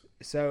dudes.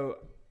 So,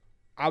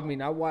 I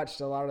mean, I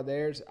watched a lot of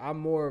theirs. I'm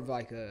more of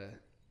like a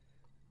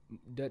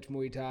Dutch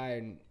Muay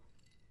Thai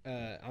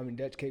and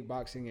Dutch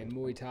kickboxing and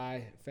Muay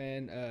Thai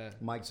fan.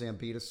 Mike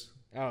Zambitis.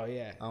 Oh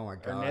yeah. Oh, my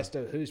God.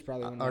 Ernesto, who's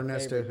probably one of my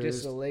Ernesto favorite. Just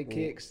Hoost. the leg Ooh.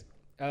 kicks.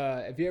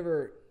 If you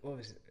ever what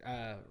was it?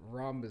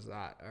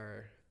 Rambazat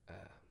or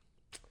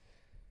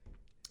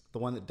The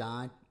one that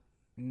died.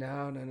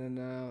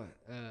 no.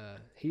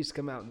 He used to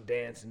come out and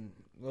dance and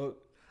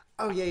look.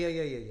 Oh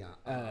yeah.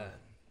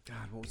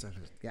 God, what was that?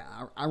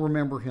 Yeah, I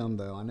remember him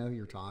though. I know who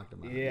you're talking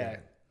about. Yeah,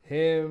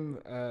 him,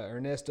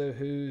 Ernesto,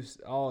 who's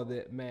all of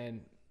that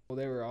man. Well,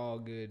 they were all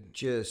good.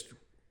 Just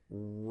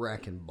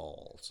wrecking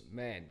balls.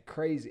 Man,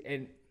 crazy.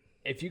 And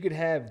if you could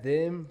have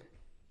them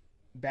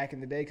back in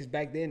the day, because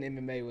back then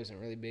MMA wasn't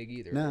really big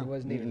either. No. It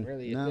wasn't even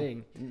really a No.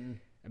 thing.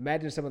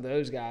 Imagine some of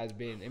those guys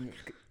being.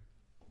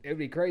 It would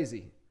be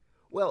crazy.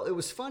 Well, it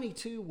was funny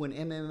too when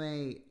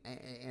MMA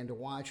and to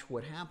watch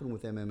what happened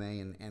with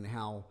MMA and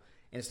how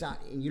and it's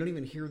not and you don't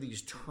even hear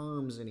these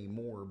terms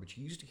anymore, but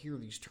you used to hear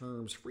these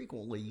terms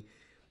frequently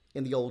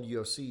in the old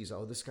UFCs.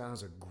 Oh, this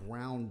guy's a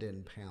ground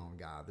and pound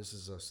guy.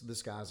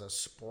 This guy's a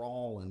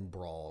sprawl and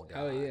brawl guy.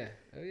 Oh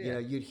yeah.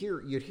 You'd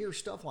hear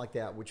stuff like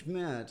that, which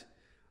meant,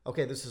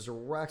 okay, this is a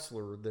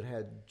wrestler that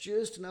had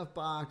just enough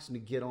boxing to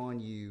get on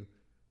you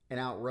and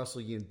out wrestle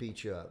you and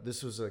beat you up.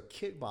 This was a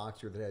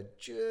kickboxer that had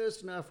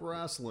just enough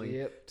wrestling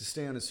Yep. to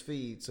stay on his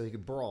feet so he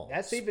could brawl.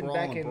 That's even Sprawl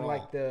back and in brawl.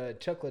 like the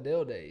Chuck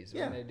Liddell days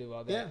Yeah. when they do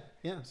all that.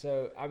 Yeah.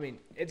 So I mean,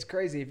 it's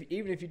crazy.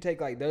 Even if you take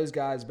like those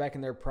guys back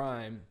in their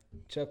prime,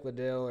 Chuck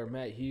Liddell or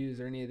Matt Hughes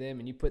or any of them,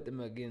 and you put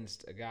them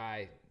against a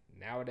guy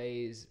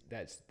nowadays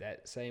that's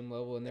that same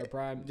level in their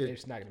prime,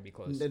 it's not going to be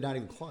close. They're not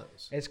even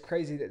close. It's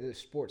crazy that the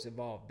sports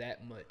evolved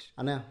that much.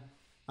 I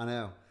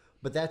know.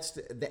 But that's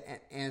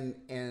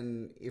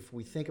and if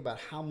we think about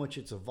how much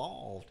it's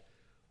evolved,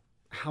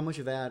 how much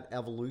of that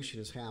evolution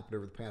has happened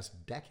over the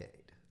past decade?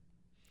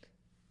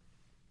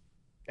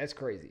 That's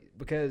crazy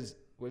because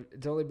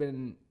it's only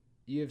been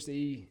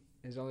UFC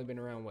has only been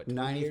around what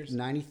 20 years?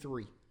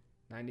 93.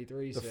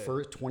 93. The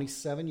first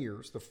 27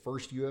 years. The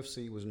first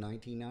UFC was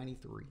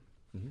 1993.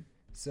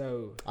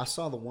 So I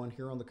saw the one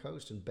here on the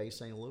coast in Bay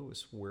St.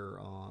 Louis where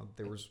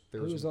there was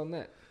who was on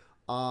that?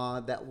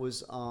 that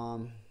was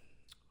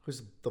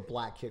who's the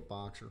black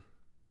kickboxer?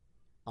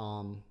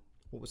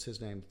 What was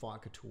his name?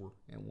 Fought Couture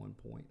at one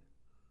point.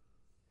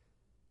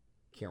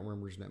 Can't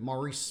remember his name.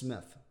 Maurice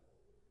Smith.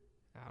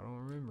 I don't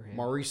remember him.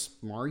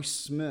 Maurice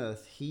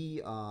Smith.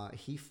 He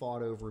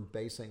fought over in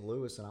Bay St.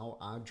 Louis, and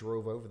I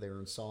drove over there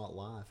and saw it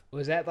live.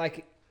 Was that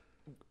like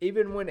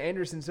even when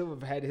Anderson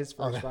Silva had his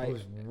first That fight?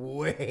 was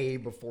way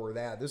before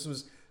that. This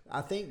was,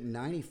 I think,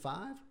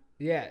 95.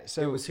 Yeah,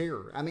 so It was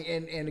here. I mean,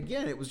 and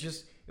again, it was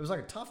like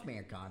a tough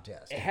man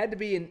contest. it had to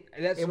be in.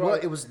 That's It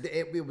what was.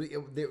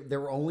 There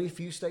were only a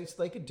few states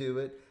they could do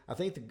it. I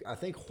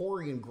think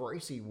Horry and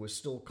Gracie was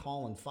still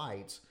calling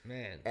fights.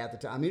 Man. At the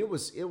time, I mean, it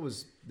was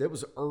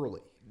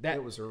early.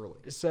 It was early.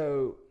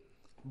 So,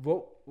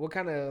 what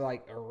kind of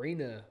like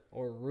arena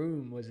or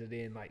room was it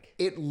in? Like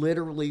It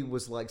literally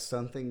was like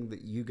something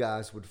that you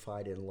guys would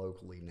fight in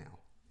locally now.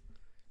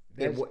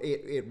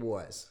 It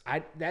was.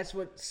 That's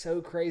what's so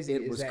crazy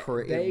It is was that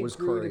cra- it they was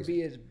grew to crazy.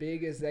 be as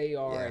big as they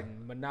are Yeah.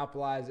 and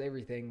monopolize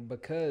everything.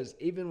 Because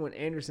even when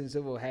Anderson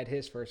Silva had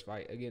his first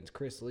fight against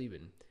Chris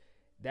Lieben,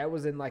 that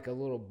was in like a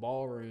little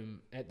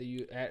ballroom at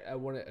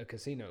a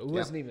casino. It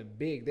wasn't even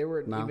big. There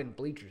weren't No. even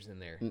bleachers in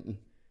there.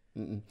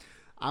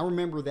 I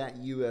remember that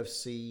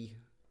UFC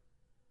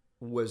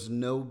was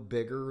no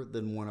bigger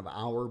than one of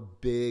our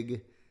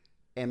big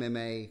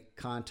MMA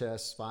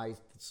contests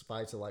fights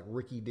that like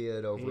Ricky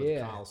did over at the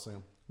Yeah.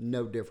 Coliseum.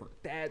 No different.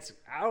 That's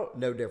out.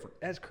 No different.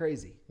 That's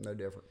crazy. No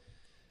different.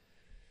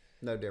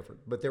 No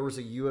different. But there was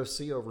a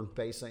UFC over in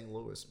Bay St.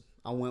 Louis.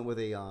 I went with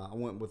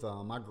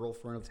my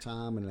girlfriend at the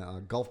time and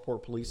a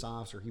Gulfport police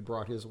officer. He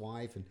brought his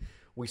wife and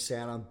we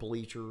sat on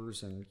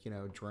bleachers and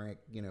drank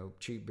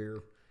cheap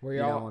beer Were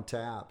y'all- on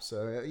tap.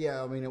 So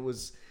yeah, I mean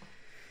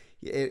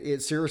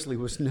it seriously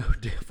was no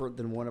different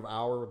than one of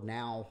our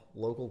now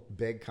local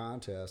big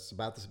contests.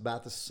 About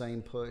the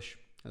same push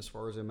as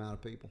far as the amount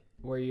of people.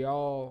 Were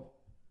y'all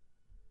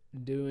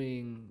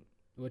doing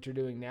what you're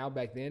doing now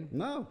back then?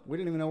 No, we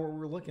didn't even know what we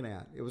were looking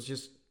at. It was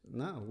just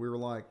no. We were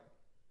like.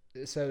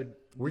 So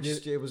We're did-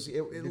 just. It was.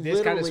 It did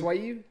this kind of literally-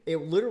 sway you?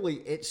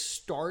 It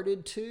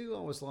started to.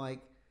 I was like,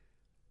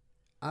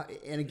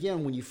 and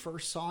again, when you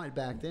first saw it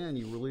back then,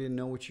 you really didn't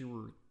know what you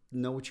were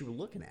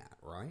looking at,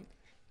 right?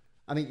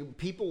 I mean,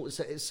 people.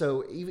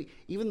 So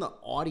even the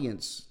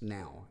audience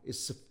now is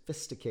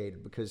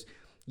sophisticated because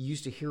you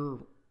used to hear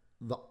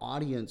the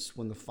audience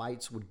when the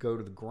fights would go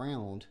to the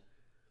ground.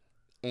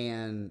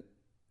 And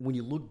when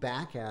you look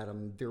back at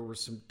them, there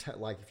was some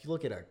like if you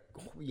look at a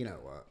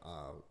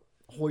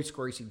Hoist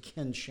Gracie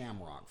Ken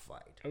Shamrock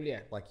fight. Oh yeah,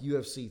 Like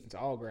UFC. it's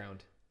all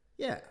ground.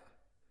 Yeah.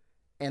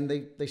 And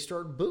they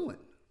start booing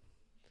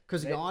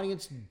because the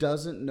audience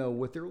doesn't know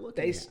what they're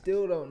looking They at.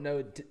 still don't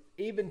know.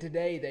 Even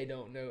today, they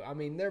don't know. I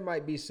mean, there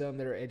might be some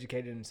that are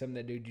educated and some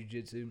that do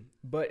jiu-jitsu.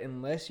 But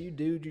unless you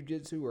do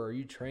jiu-jitsu or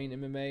you train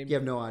MMA, You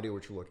have no idea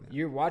what you're looking at.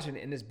 you're watching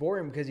it, and it's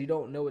boring because you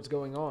don't know what's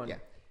going on. Yeah.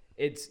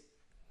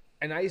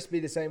 And I used to be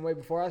the same way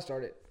before I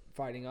started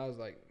fighting. I was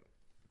like,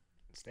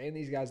 stand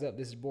these guys up.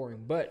 This is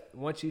boring. But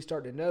once you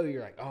start to know,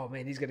 you're like, oh,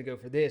 man, he's going to go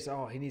for this.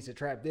 Oh, he needs to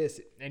trap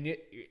this. And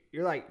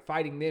you're like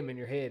fighting them in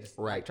your head. It's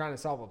Right. like trying to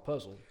solve a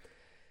puzzle.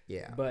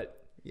 Yeah.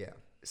 But yeah.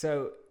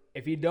 so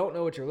if you don't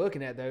know what you're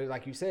looking at, though,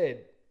 like you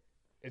said,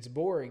 it's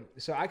boring.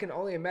 So I can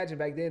only imagine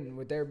back then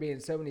with there being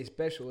so many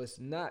specialists,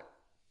 not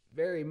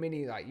very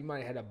many, like you might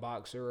have had a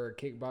boxer or a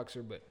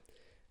kickboxer, but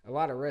a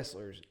lot of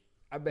wrestlers.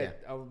 I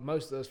bet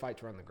most of those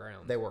fights were on the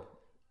ground. They were.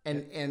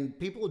 And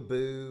people would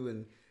boo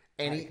and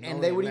I can and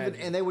only they would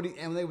imagine.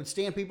 even they would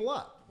stand people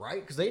up, right?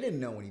 Because they didn't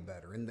know any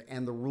better.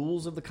 And the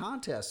rules of the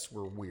contests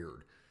were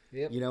weird.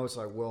 Yep. You know, it's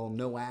like, well,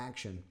 no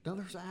action. No,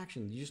 there's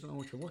action. You just don't know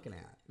what you're looking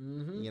at.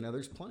 Mm-hmm. You know,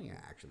 there's plenty of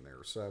action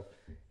there. So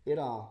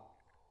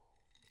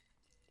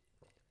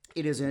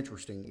it is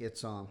interesting.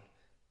 It's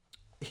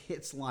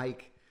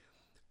like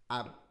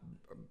I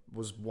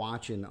was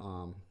watching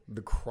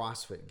the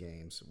CrossFit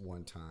Games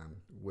one time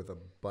with a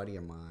buddy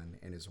of mine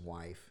and his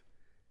wife.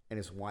 And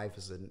his wife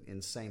is an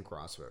insane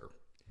CrossFitter.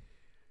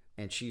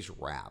 And she's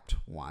rapt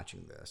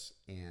watching this.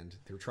 And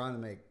they're trying to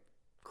make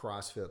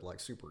CrossFit like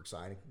super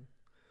exciting,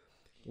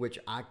 which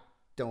I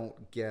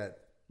don't get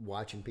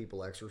watching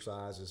people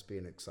exercise as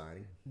being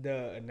exciting.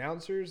 The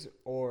announcers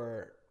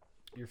or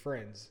your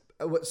friends?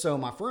 So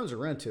my friends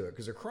are into it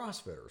because they're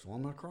CrossFitters. Well,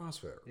 I'm not a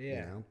CrossFitter. Yeah. You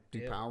know, do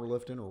Yep.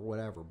 powerlifting or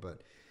whatever.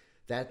 But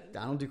that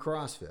I don't do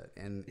CrossFit.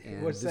 And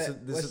What's this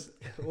that? is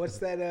What's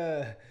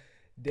that?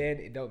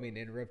 Danny, don't mean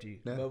to interrupt you,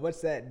 No. but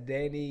what's that?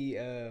 Danny,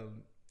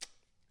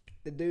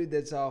 the dude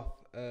that's off.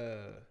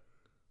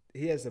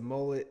 He has a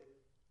mullet.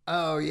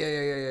 oh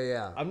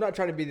yeah. I'm not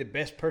trying to be the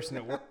best person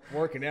at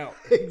working out,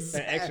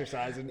 Exact- and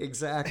exercising.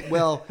 Exactly.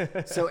 Well,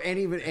 so and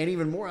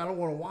even more, I don't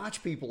want to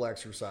watch people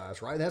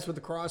exercise. Right. That's what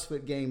the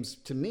CrossFit Games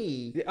to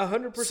me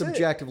 100%.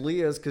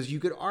 subjectively is, because you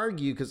could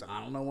argue because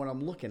I don't know what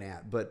I'm looking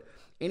at. But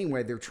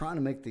anyway, they're trying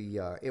to make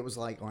the. It was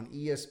like on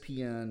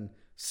ESPN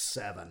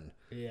 7.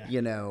 Yeah.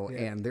 You know,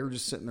 Yeah. and they're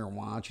just sitting there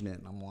watching it,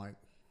 and I'm like.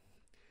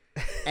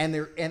 And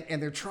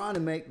they're trying to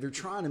make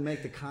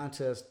the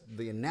contest.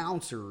 The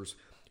announcers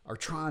are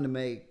trying to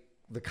make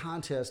the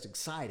contest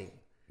exciting.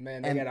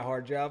 Man, they And- got a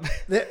hard job.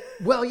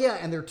 Well, yeah,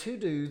 and they're two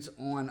dudes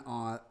on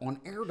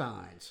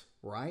Airdynes,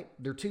 right?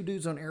 They're two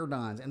dudes on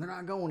Airdynes, and they're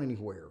not going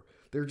anywhere.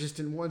 They're just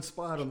in one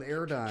spot on the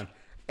Airdyne,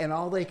 and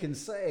all they can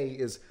say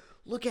is,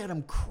 "Look at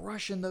them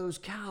crushing those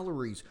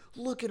calories.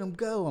 Look at them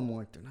go." I'm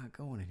like, they're not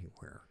going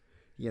anywhere,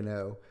 you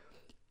know.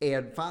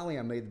 And finally,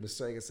 I made the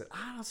mistake. I said,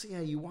 "I don't see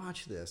how you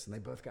watch this." And they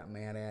both got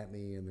mad at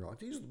me, and they're like,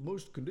 "These are the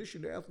most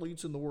conditioned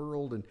athletes in the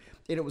world." And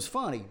it was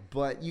funny,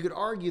 but you could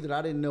argue that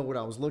I didn't know what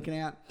I was looking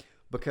at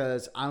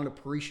because I don't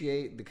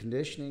appreciate the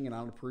conditioning and I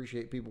don't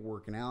appreciate people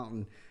working out.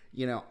 And,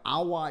 you know,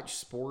 I watch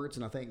sports,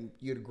 and I think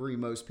you'd agree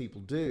most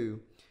people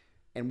do.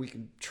 And we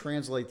can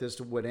translate this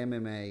to what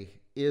MMA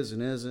is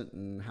and isn't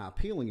and how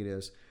appealing it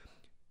is.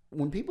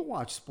 When people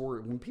watch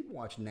sport, when people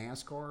watch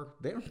NASCAR,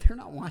 they're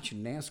not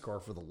watching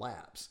NASCAR for the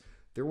laps.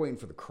 They're waiting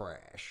for the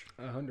crash.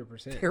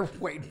 100%. They're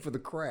waiting for the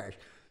crash.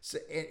 So,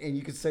 and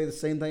you could say the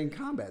same thing in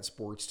combat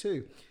sports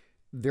too.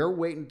 They're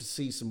waiting to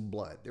see some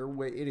blood.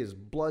 It is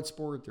blood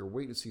sport. They're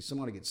waiting to see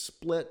somebody get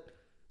split,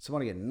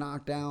 somebody get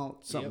knocked out,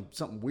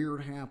 something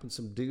weird happen,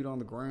 some dude on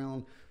the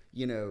ground,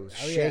 you know,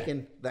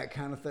 shaking, that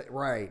kind of thing.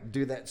 Right.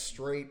 Do that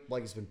straight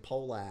like it's been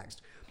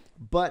poleaxed.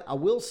 But I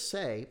will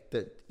say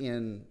that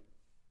in,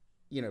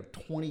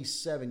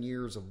 27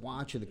 years of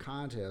watching the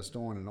contest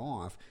on and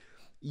off,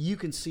 you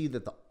can see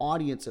that the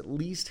audience at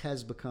least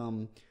has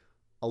become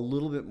a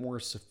little bit more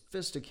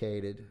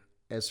sophisticated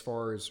as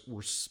far as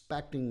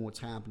respecting what's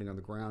happening on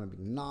the ground and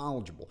being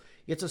knowledgeable.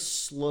 It's a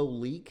slow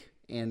leak,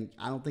 and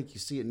I don't think you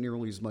see it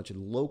nearly as much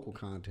in local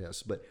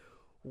contests, but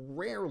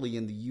rarely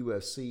in the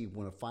UFC,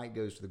 when a fight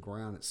goes to the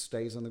ground, it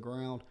stays on the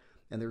ground,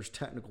 and there's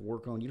technical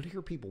work on. You don't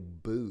hear people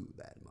boo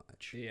that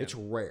much. Yeah. It's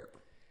rare.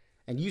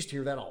 And you used to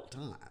hear that all the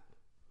time.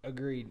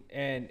 Agreed.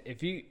 And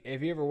if you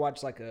ever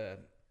watch like a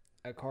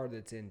card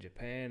that's in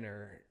Japan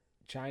or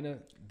China,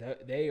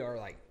 they are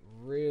like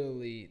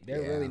really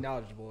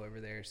knowledgeable over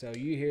there. So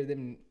you hear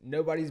them,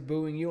 nobody's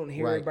booing. You don't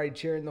hear Right. everybody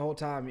cheering the whole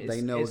time.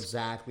 They know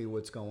exactly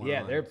what's going on.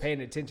 Yeah, they're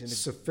paying attention to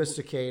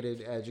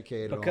Sophisticated,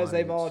 educated because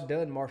they've all audience.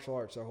 done martial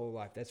arts their whole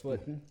life. That's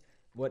what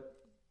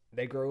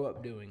they grow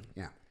up doing.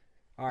 Yeah.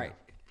 All right.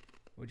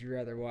 Would you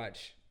rather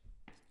watch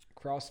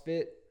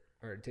CrossFit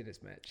or a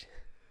tennis match?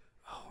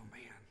 Oh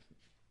man,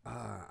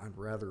 I'd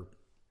rather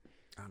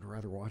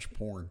watch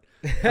porn.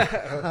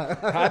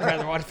 I'd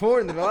rather watch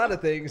porn than a lot of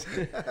things.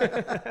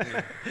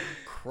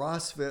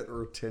 CrossFit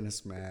or a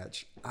tennis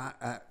match.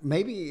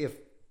 Maybe if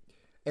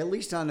at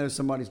least I know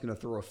somebody's going to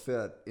throw a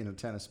fit in a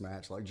tennis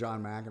match, like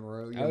John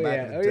McEnroe.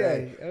 Back in the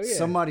day,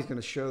 somebody's going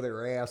to show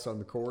their ass on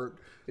the court.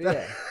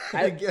 Yeah.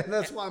 Again,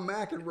 that's why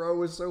McEnroe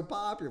was so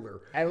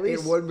popular. At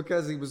least it wasn't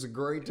because he was a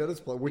great tennis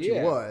player, which he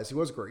was. He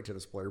was a great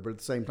tennis player, but at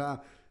the same time,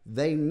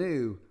 they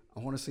knew, I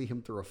want to see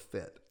him throw a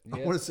fit. Yep.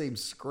 I want to see him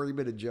scream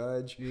at a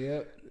judge.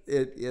 Yep.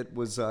 It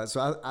was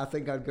so I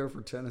think I'd go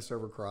for tennis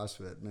over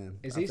CrossFit, man.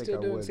 Is he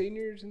still doing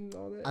seniors and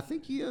all that? I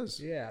think he is.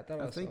 Yeah,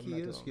 I think he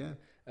is.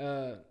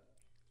 Yeah.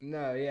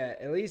 No, yeah.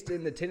 At least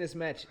in the tennis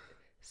match,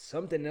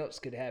 something else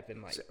could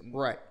happen. Like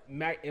right,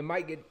 it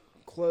might get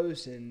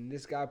close, and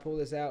this guy pull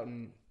this out,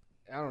 and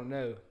I don't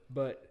know.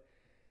 But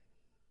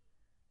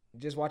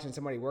just watching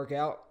somebody work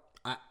out,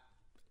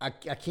 I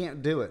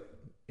can't do it.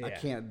 Yeah. I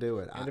can't do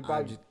it. And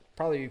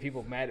probably be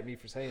people mad at me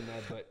for saying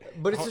that,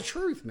 but it's the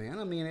truth, man.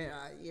 I mean,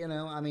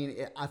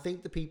 I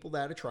think the people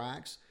that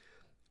attracts.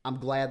 I'm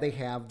glad they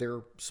have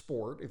their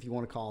sport, if you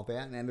want to call it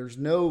that, and there's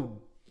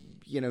no.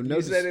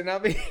 You said it,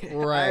 not me.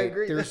 Right. I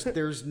agree.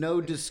 There's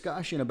no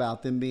discussion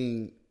about them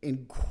being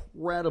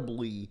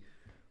incredibly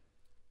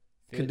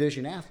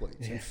conditioned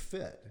athletes and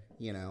fit,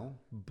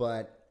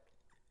 but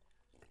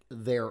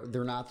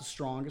they're not the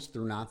strongest.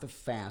 They're not the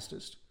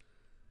fastest.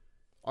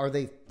 Are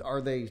they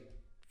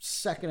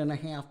second and a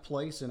half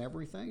place in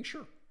everything?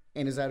 Sure.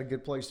 And is that a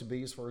good place to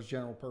be as far as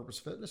general purpose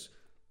fitness?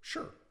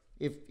 Sure.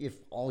 If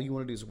all you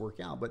want to do is work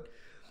out, but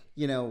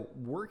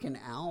working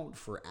out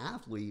for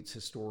athletes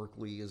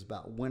historically is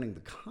about winning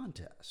the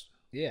contest.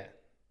 Yeah.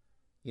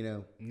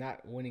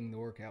 Not winning the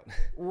workout.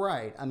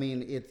 Right. I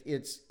mean,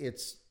 it's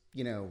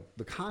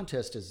the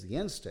contest is the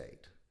end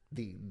state.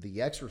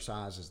 The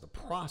exercise is the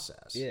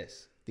process.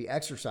 Yes. The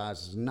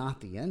exercise is not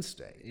the end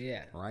state.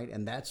 Yeah. Right.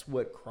 And that's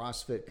what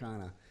CrossFit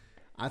kind of,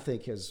 I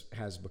think,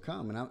 has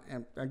become.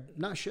 And I'm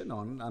not shitting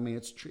on it. I mean,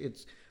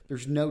 it's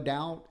there's no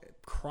doubt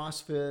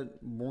CrossFit,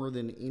 more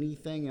than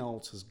anything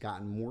else, has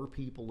gotten more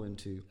people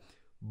into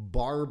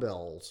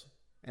barbells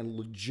and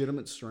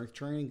legitimate strength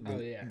training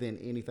than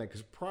anything.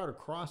 Because prior to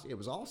CrossFit, it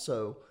was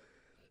also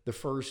the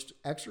first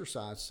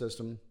exercise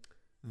system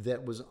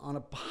that was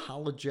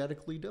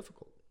unapologetically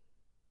difficult.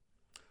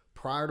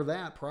 Prior to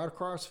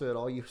CrossFit,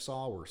 all you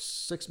saw were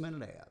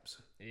 6-minute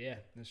abs. Yeah,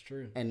 that's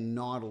true. And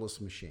Nautilus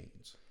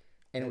machines.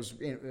 And it was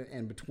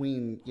and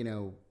between,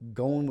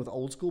 going with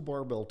old school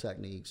barbell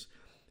techniques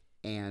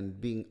and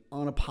being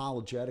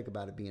unapologetic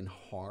about it being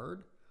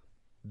hard,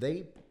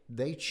 they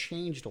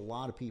changed a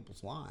lot of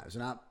people's lives,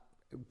 and I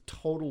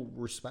total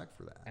respect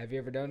for that. Have you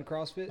ever done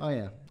CrossFit? Oh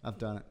yeah, I've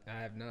done it.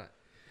 I have not.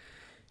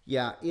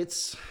 Yeah,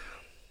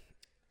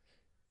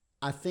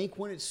 I think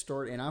when it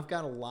started, and I've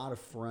got a lot of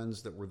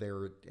friends that were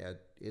there at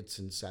its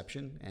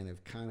inception and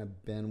have kind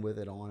of been with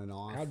it on and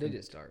off. How did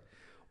it start?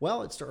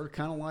 Well, it started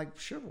kind of like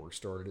Shiftwork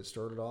started. It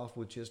started off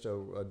with just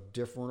a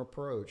different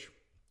approach.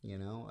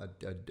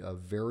 A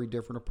very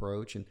different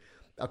approach, and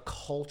a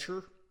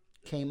culture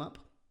came up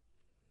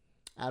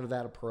out of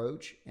that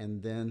approach,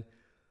 and then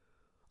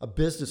a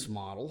business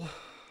model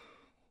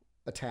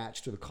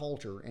attached to the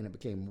culture, and it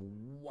became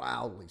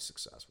wildly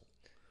successful.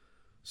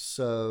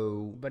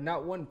 So, but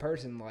not one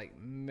person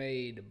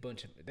made a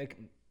bunch of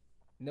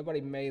nobody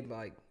made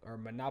or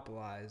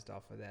monopolized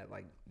off of that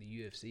like the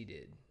UFC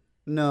did.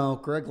 No,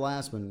 Greg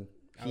Glassman.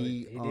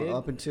 He did?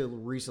 Up until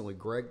recently,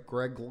 Greg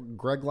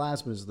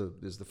Glassman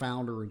is the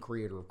founder and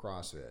creator of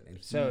CrossFit. And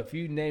so if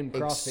you named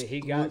CrossFit, he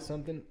got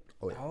something.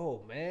 Oh, yeah.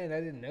 Oh man, I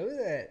didn't know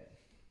that.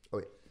 Oh,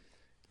 yeah.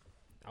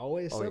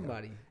 Always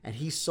somebody. Yeah. And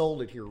he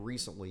sold it here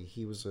recently.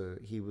 He was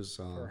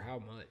for how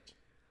much?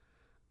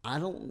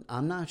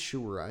 I'm not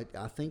sure.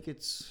 I think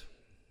it's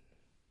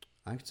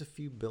a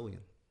few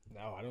billion.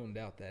 No, I don't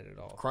doubt that at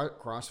all.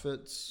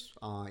 CrossFit's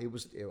I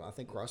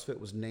think CrossFit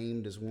was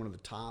named as one of the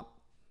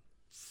top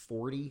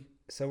 40.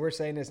 So we're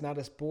saying it's not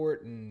a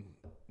sport and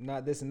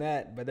not this and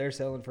that, but they're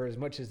selling for as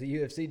much as the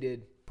UFC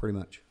did. Pretty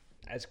much.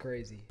 That's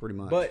crazy. Pretty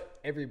much. But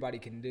everybody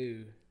can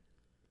do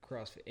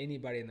CrossFit.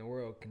 Anybody in the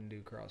world can do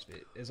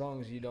CrossFit as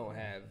long as you don't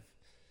have.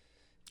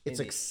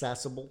 It's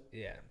accessible.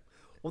 Yeah.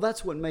 Well,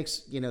 that's what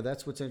makes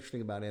that's what's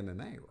interesting about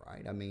MMA,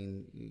 right? I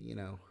mean,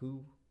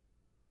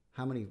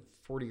 how many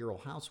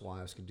 40-year-old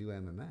housewives can do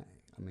MMA?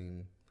 I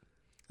mean,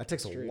 that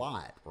takes a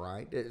lot,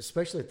 right?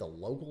 Especially at the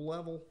local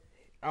level.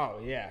 Oh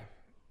yeah,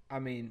 I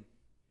mean,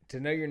 to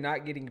know you're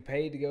not getting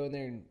paid to go in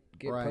there and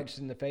get punched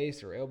in the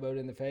face or elbowed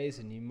in the face,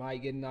 and you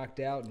might get knocked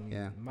out, and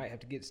you might have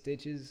to get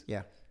stitches.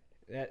 Yeah,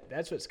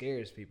 that's what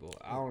scares people.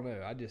 I don't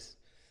know.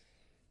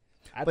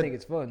 I think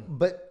it's fun.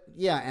 But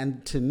yeah,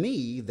 and to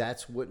me,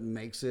 that's what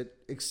makes it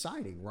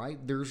exciting, right?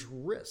 There's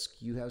risk.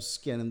 You have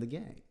skin in the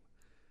game.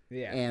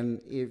 Yeah.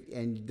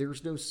 And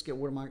there's no skin.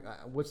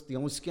 What's the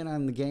only skin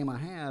in the game I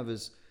have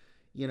is,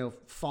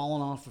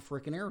 falling off the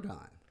freaking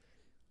Airdyne.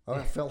 Oh,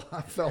 I fell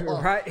off.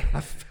 Right.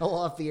 I fell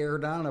off the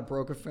Airdyne and I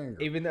broke a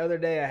finger. Even the other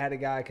day, I had a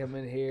guy come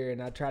in here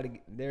and I tried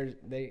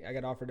to. I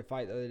got offered to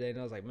fight the other day, and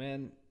I was like,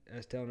 man, I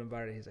was telling him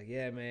about it. He's like,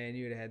 "Yeah, man,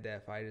 you would have had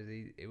that fight.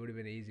 It would have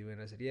been an easy win."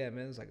 I said, "Yeah,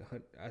 man, it's like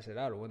I said,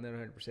 I would have won that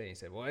 100%." He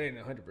said, "Well, it ain't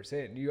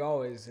 100%. You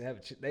always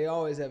have. They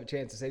always have a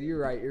chance to say you're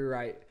right. You're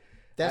right."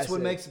 That's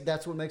what makes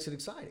it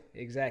exciting.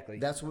 Exactly.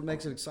 That's what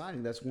makes it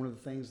exciting. That's one of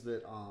the things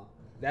that.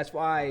 That's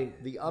why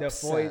the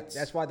upsets.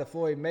 That's why the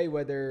Floyd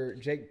Mayweather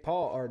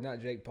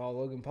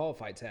Logan Paul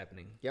fight's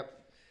happening. Yep.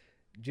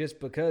 Just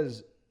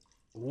because,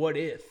 what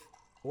if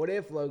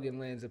Logan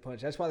lands a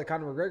punch? That's why the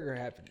Conor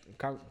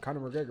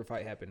McGregor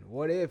fight happened.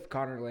 What if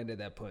Conor landed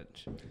that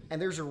punch?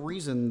 And there's a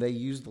reason they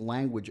use the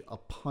language "a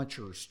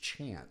puncher's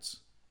chance,"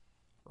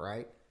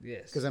 right?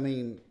 Yes. Because I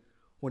mean,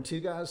 when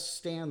two guys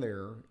stand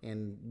there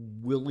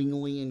and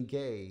willingly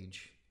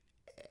engage,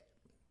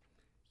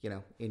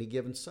 any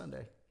given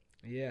Sunday,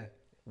 yeah,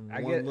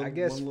 I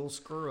guess one little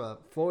screw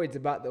up. Floyd's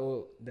about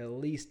the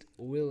least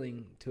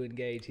willing to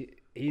engage.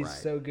 He's Right.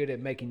 so good at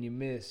making you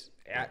miss.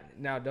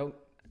 Now,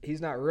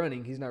 he's not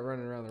running. He's not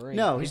running around the ring.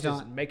 No, he's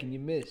just not making you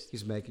miss.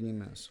 He's making you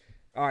miss.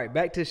 All right,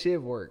 back to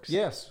ShivWorks.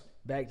 Yes.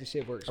 Back to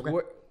ShivWorks. Okay.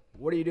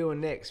 What are you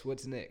doing next?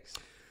 What's next?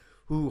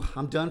 Ooh,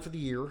 I'm done for the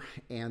year,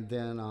 and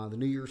then the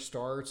new year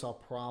starts. I'll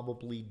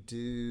probably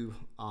do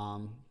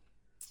I'll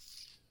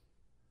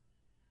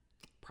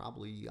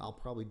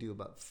probably do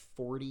about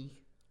 40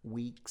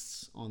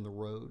 weeks on the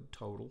road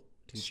total.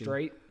 Teaching,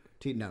 Straight?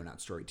 No, not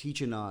straight.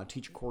 Teaching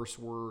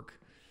coursework.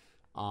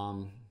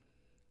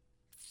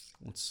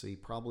 Let's see.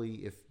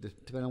 Probably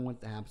depending on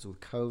what happens with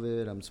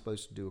COVID, I'm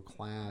supposed to do a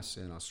class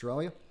in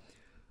Australia.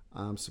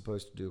 I'm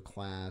supposed to do a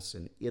class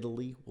in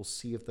Italy. We'll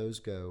see if those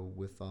go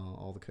with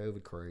all the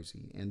COVID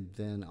crazy. And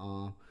then,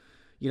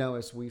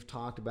 as we've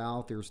talked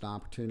about, there's an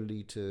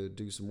opportunity to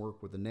do some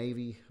work with the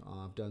Navy.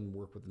 I've done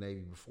work with the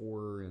Navy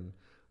before, and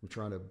I'm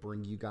trying to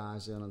bring you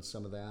guys in on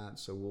some of that.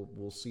 So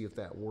we'll see if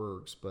that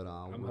works. But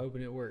I'm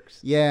hoping it works.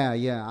 Yeah,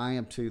 I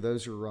am too.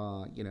 Those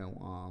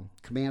are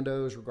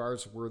commandos,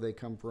 regardless of where they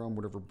come from,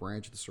 whatever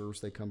branch of the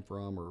service they come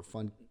from, are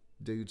fun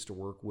dudes to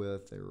work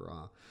with.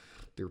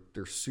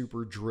 They're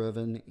super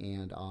driven,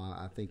 and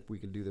I think we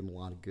can do them a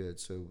lot of good.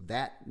 So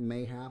that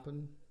may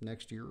happen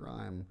next year.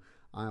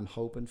 I'm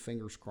hoping,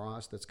 fingers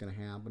crossed, that's going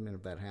to happen. And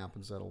if that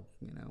happens, that'll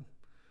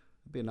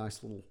be a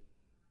nice little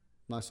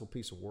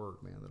piece of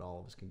work, man, that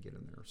all of us can get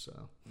in there.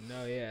 So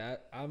no, yeah,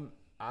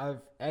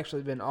 I've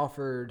actually been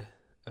offered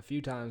a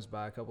few times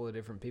by a couple of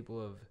different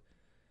people of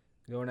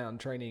going out and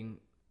training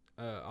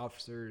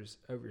officers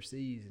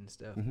overseas and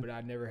stuff, but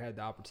I never had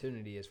the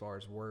opportunity as far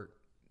as work,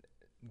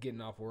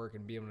 getting off work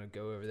and being able to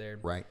go over there.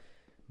 Right.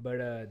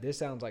 But this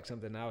sounds like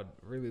something I would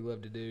really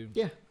love to do.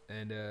 Yeah.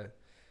 And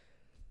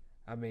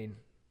I mean,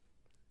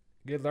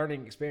 good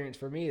learning experience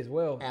for me as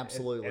well.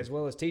 Absolutely. As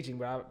well as teaching,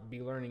 but I'll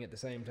be learning at the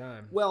same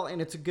time. Well, and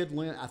it's a good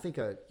I think,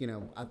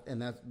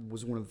 and that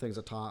was one of the things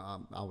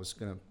I was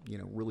going to,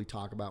 really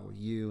talk about with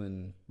you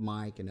and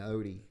Mike and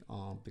Odie,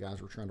 the guys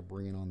we're trying to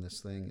bring in on this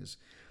thing, is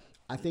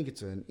I think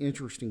it's an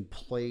interesting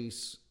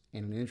place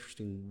and an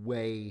interesting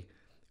way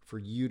for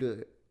you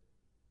to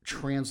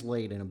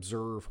translate and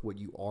observe what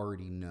you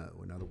already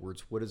know. In other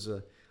words, what does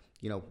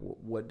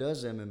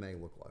MMA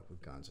look like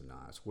with guns and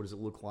knives? What does it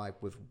look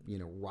like with,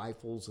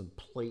 rifles and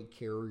plate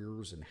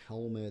carriers and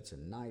helmets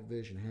and night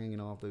vision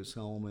hanging off those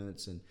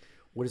helmets? And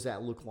what does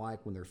that look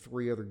like when there are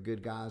three other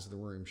good guys in the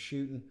room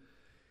shooting?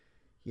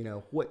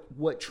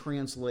 What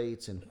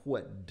translates and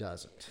what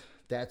doesn't?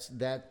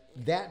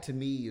 That to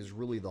me is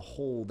really the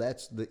whole,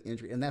 that's the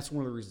interest. And that's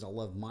one of the reasons I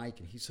love Mike,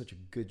 and he's such a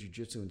good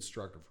jiu-jitsu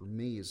instructor for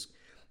me, is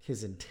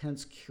his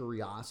intense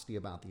curiosity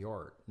about the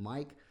art.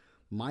 Mike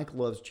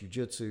loves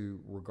jiu-jitsu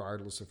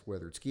regardless of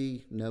whether it's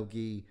gi, no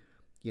gi.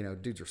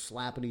 Dudes are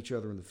slapping each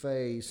other in the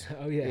face.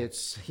 Oh yeah,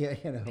 it's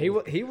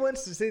he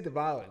wants to see the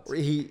violence.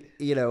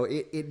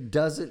 It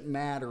doesn't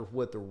matter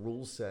what the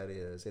rule set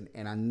is,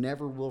 and I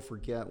never will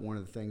forget one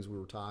of the things we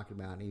were talking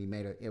about. And he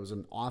made it was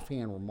an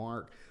offhand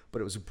remark, but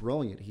it was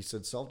brilliant. He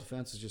said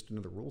self-defense is just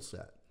another rule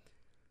set.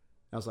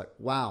 I was like,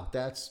 wow,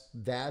 that's.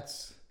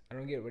 I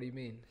don't get it. What do you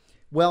mean?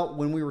 Well,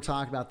 when we were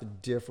talking about the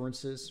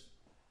differences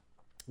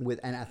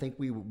and I think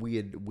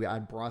I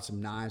brought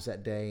some knives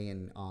that day,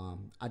 and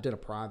I did a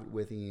private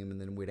with him,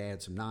 and then we'd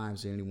add some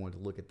knives in. He wanted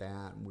to look at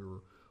that, and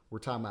we're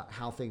talking about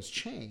how things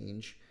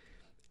change,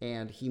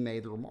 and he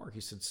made the remark. He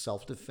said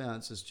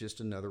self-defense is just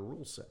another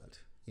rule set.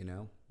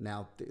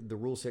 Now the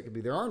rule set could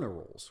be there are no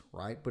rules,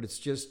 right? But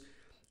it's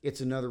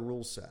another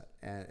rule set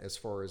as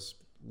far as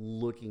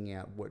looking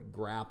at what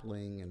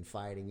grappling and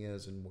fighting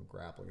is, and what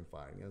grappling and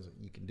fighting is.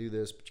 You can do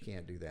this, but you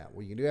can't do that.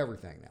 Well, you can do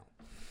everything now.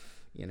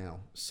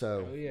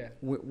 So oh, yeah.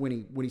 when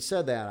he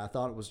said that, I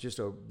thought it was just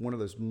one of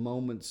those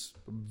moments,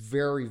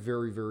 very,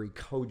 very, very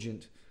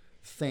cogent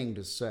thing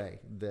to say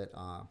that,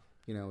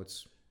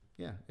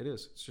 it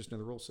is. It's just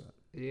another rule set.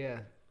 Yeah.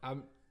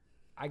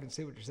 I can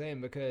see what you're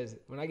saying, because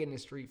when I get in a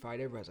street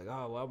fight, everybody's like,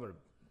 oh, well, I'm going to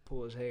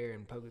pull his hair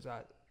and poke his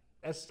eye.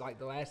 That's like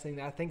the last thing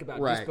that I think about,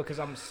 right. Just because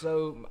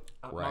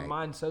my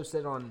mind's so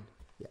set on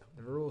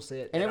the rule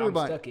set and that I'm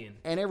stuck in.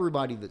 And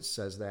everybody that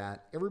says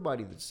that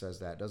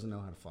doesn't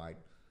know how to fight.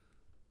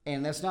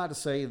 And that's not to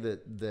say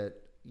that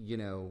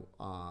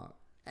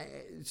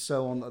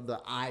So on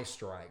the eye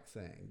strike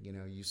thing,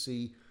 you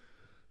see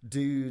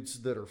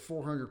dudes that are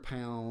 400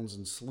 pounds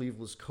and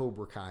sleeveless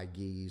Cobra Kai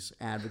geese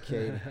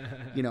advocating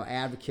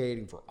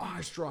for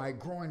eye strike,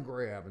 groin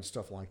grab, and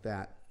stuff like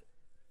that.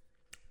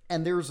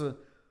 And there's a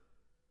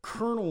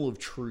kernel of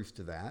truth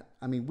to that.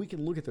 I mean, we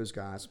can look at those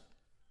guys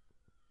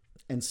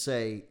and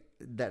say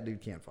that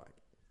dude can't fight.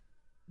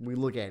 We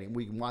look at him,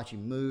 we can watch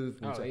him move.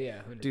 And say,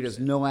 100%. Dude has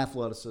no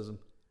athleticism.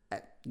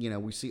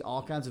 We see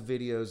all kinds of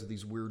videos of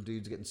these weird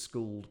dudes getting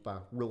schooled by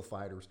real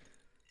fighters,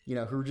 who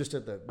are just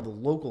at the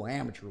local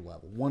amateur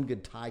level. One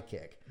good Thai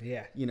kick.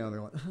 Yeah.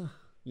 They're like,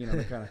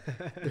 they kind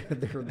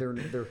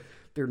of,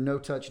 their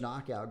no-touch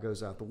knockout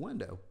goes out the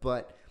window.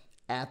 But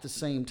at the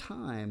same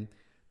time,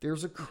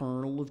 there's a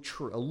kernel of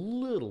truth,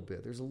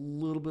 there's a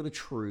little bit of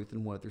truth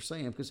in what they're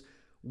saying, because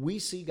we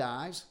see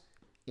guys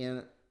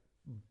in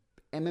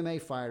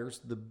MMA fighters,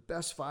 the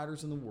best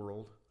fighters in the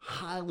world,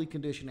 highly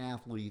conditioned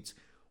athletes,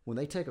 when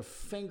they take a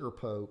finger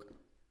poke,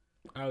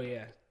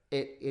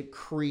 it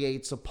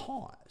creates a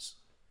pause,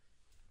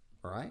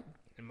 right?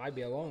 It might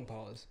be a long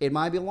pause. It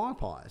might be a long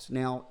pause.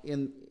 Now,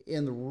 in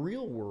the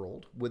real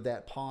world, would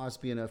that pause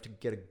be enough to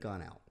get a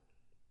gun out?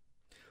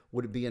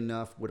 Would it be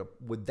enough?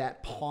 Would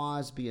that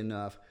pause be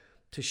enough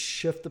to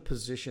shift the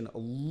position a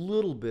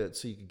little bit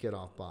so you could get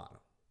off bottom?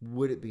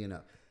 Would it be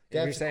enough?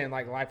 If you're saying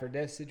like life or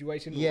death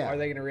situation, are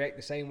they going to react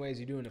the same way as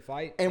you do in a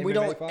fight? And we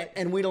don't, fight?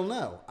 and we don't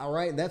know. All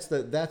right, that's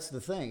the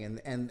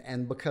thing,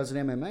 and because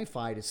an MMA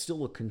fight is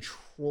still a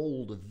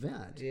controlled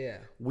event,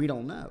 we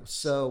don't know.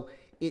 So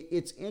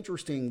it's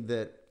interesting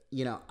that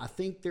I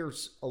think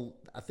there's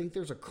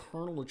a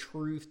kernel of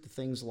truth to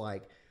things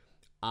like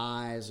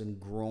eyes and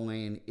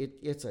groin.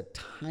 It's a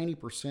tiny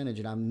percentage,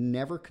 and I've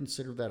never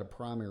considered that a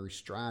primary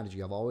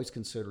strategy. I've always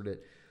considered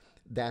it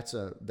that's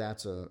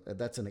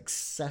an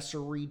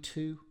accessory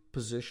to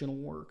positional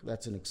work.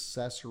 That's an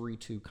accessory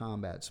to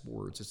combat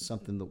sports. It's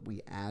something that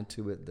we add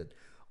to it that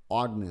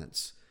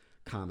augments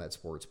combat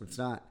sports, but it's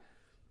not,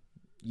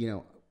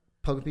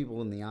 poking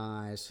people in the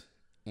eyes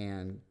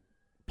and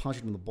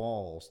punching them in the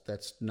balls.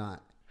 That's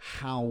not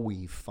how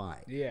we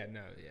fight.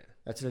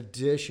 That's an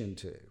addition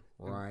to,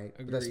 right?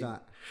 But that's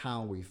not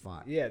how we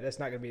fight. Yeah, that's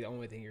not going to be the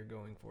only thing you're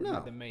going for. No.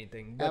 Not the main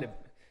thing.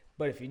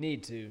 But if you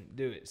need to,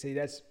 do it. See,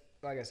 that's,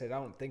 like I said, I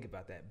don't think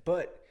about that.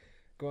 But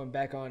going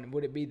back on,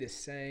 would it be the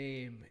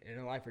same in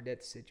a life or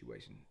death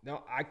situation?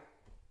 No,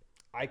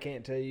 I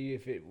can't tell you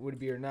if it would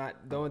be or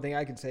not. The only thing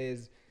I can say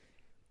is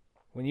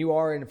when you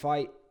are in a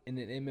fight, in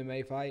an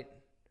MMA fight,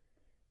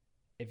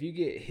 if you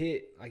get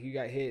hit, like you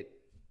got hit,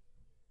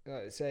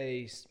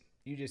 say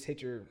you just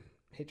hit your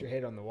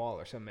head on the wall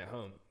or something at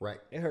home. Right.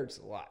 It hurts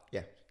a lot.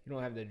 Yeah. You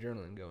don't have the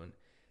adrenaline going.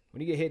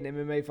 When you get hit in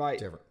an MMA fight,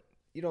 Different.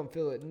 you don't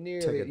feel it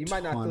nearly. You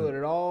might not feel it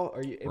at all,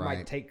 or it Right.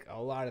 might take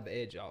a lot of the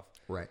edge off.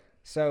 Right.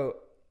 So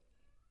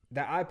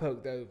the eye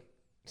poke, though,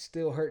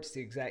 still hurts the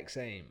exact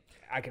same,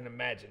 I can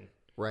imagine.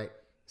 Right.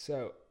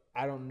 So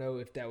I don't know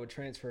if that would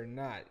transfer or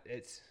not.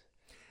 It's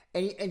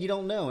and you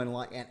don't know,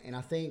 and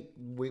I think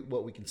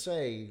what we can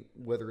say,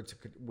 whether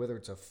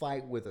it's a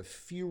fight with a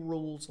few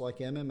rules like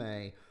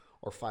MMA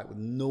or a fight with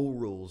no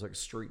rules like a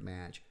street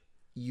match,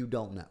 you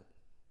don't know.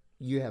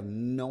 You have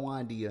no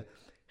idea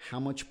how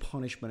much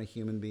punishment a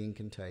human being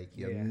can take.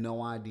 You have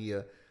no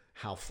idea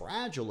how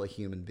fragile a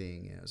human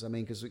being is. I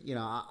mean, because,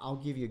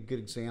 I'll give you a good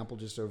example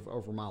just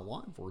over my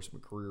law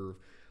enforcement career of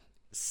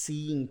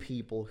seeing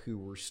people who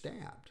were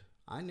stabbed.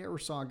 I never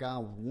saw a guy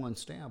with one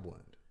stab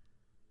wound.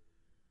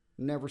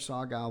 Never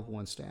saw a guy with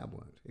one stab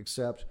wound,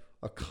 except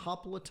a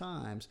couple of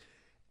times,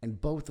 and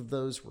both of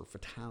those were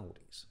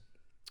fatalities.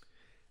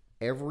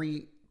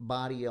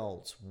 Everybody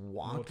else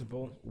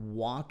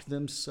walked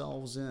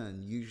themselves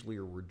in, usually,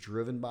 or were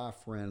driven by a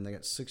friend, and they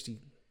got 60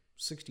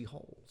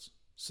 holes.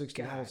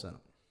 60 holes in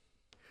them.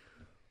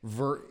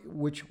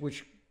 Which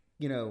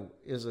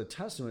is a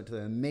testament to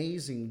the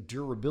amazing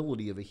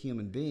durability of a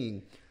human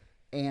being.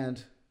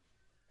 And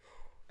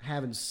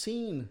having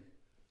seen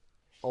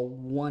a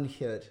one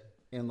hit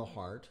in the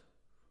heart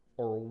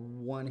or a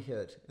one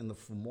hit in the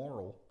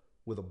femoral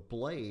with a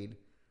blade,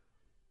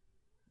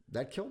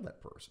 that killed that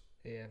person.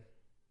 Yeah.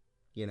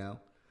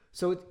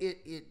 So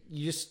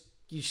you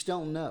just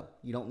don't know.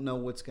 You don't know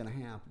what's going to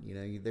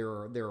happen. There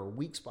are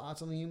weak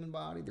spots on the human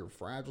body. There are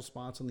fragile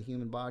spots on the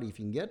human body. If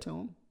you can get to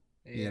them,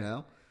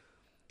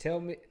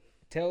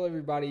 Tell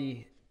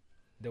everybody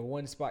the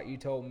one spot you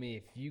told me.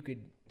 If you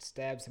could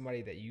stab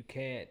somebody that you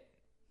can't,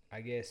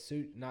 I guess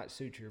not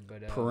suture,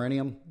 but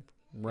perineum,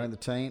 right in the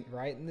taint.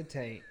 Right in the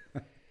taint.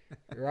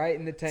 Right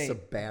in the taint. It's a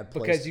bad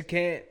place because you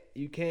can't.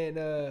 Can't.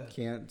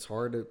 It's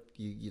hard to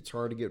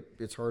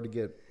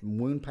get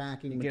wound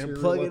packing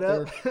material. Plug it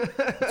up.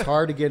 It's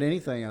hard to get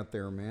anything out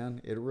there, man.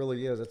 It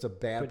really is. That's a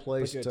bad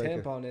place to take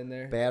a tampon in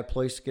there. Bad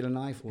place to get a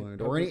knife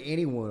wound or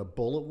any wound, a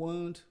bullet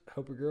wound.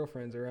 Hope your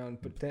girlfriend's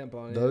around. Put a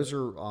tampon in. Those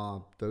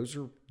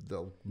are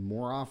the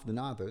more often than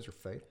not, those are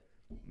fatal.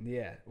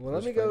 Yeah. Well,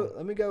 let me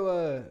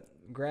go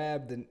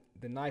grab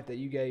the knife that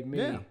you gave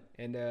me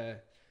and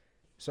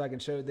so I can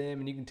show them,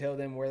 and you can tell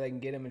them where they can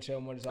get them and show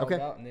them what it's all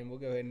about, and then we'll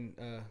go ahead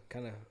and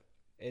kind of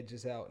edge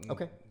this out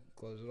and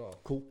close it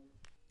off. Cool.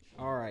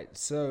 All right,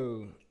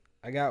 so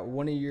I got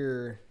one of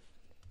your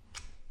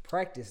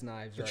practice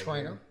knives. The right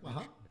trainer.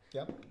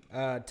 Yep.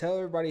 here. Tell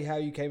everybody how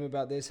you came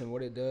about this and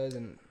what it does,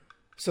 and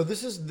So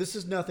this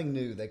is nothing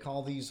new. They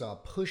call these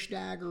push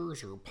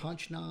daggers or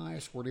punch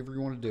knives, whatever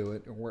you want to do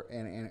it, or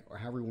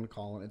however you want to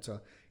call it.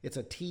 It's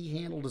a T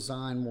handle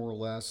design, more or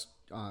less.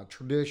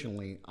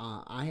 Traditionally,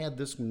 I had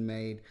this one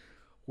made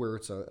where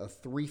it's a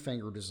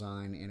 3-finger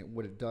design, and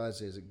what it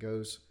does is it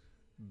goes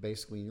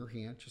basically in your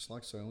hand, just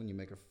like so, and you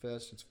make a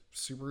fist. It's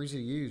super easy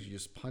to use. You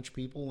just punch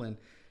people, and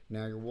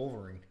now you're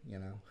Wolverine.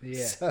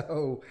 Yeah.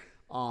 So,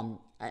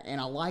 and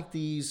I like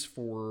these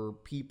for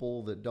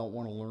people that don't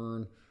want to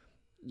learn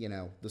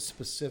the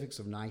specifics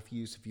of knife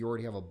use. If you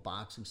already have a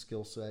boxing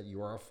skill set,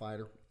 you are a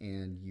fighter,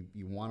 and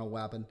you want a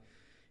weapon,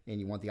 and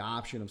you want the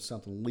option of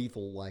something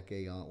lethal like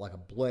a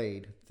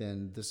blade,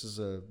 then this is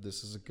a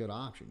good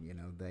option.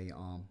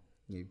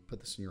 You put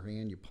this in your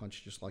hand, you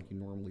punch just like you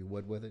normally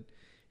would with it.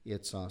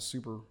 It's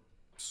super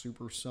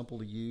simple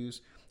to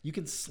use. You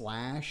can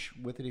slash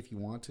with it if you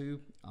want to,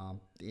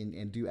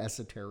 and do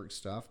esoteric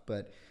stuff,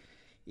 but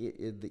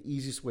the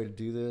easiest way to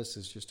do this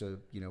is just to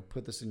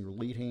put this in your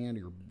lead hand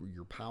or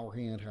your power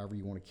hand, however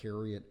you want to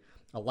carry it.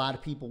 A lot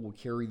of people will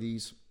carry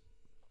these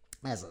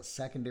as a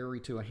secondary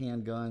to a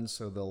handgun,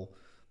 so they'll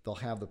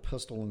have the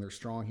pistol in their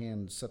strong hand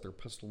and set their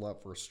pistol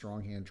up for a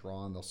strong hand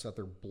draw, and they'll set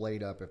their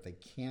blade up if they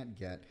can't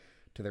get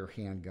to their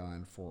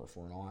handgun for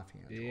an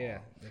offhand draw. yeah,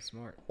 that's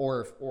smart.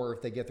 Or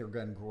if they get their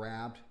gun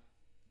grabbed,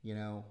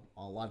 a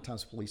lot of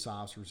times police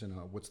officers in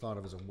what's thought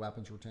of as a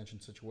weapons retention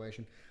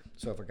situation.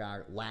 So if a guy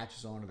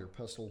latches onto their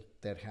pistol,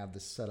 they'd have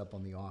this set up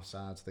on the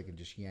offside so they can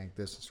just yank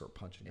this and start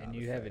punching out. And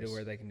you have it to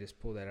where they can just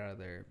pull that out of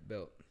their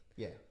belt.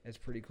 Yeah. That's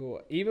pretty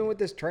cool. Even with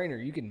this trainer,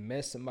 you can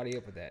mess somebody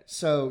up with that.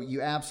 So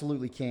you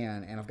absolutely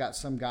can. And I've got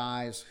some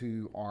guys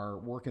who are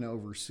working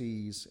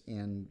overseas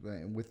and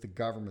with the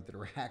government that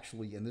are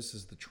actually, and this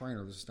is the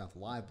trainer, this is not the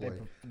live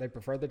blade. They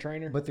prefer the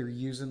trainer? But they're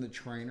using the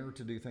trainer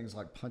to do things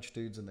like punch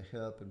dudes in the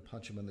hip and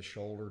punch them in the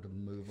shoulder to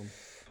move them.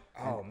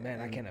 Oh,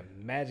 man, I can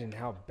imagine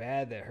how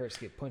bad that hurts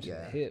to get punched in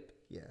the hip.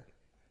 Yeah.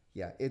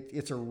 Yeah,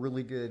 it's a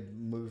really good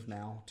move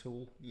now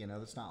tool.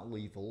 That's not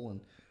lethal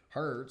and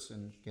hurts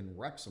and can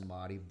wreck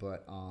somebody,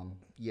 but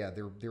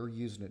they're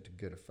using it to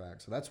good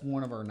effect. So that's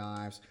one of our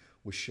knives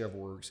with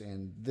ShivWorks,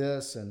 and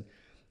this and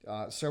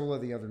several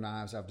of the other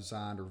knives I've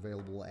designed are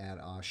available at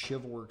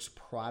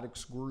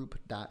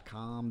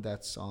ShivWorksProductsGroup.com.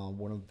 That's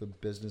one of the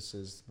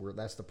businesses where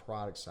that's the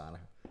product side of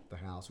the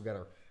house. We got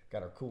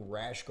our cool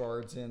rash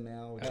guards in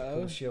now. We got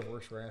cool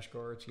ShivWorks rash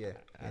guards. Yeah.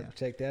 I'll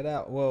check that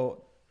out.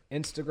 Well,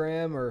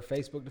 Instagram or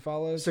Facebook to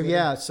follow? So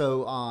yeah,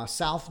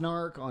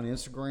 Southnark on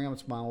Instagram,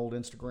 it's my old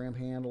Instagram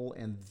handle,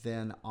 and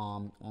then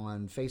on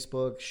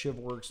Facebook,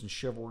 ShivWorks and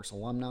ShivWorks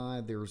alumni.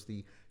 There's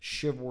the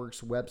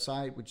ShivWorks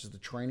website, which is the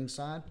training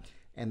side,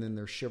 and then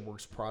there's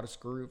ShivWorks Products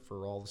Group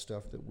for all the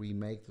stuff that we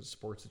make that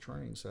supports the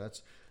training. So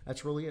that's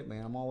really it,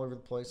 man. I'm all over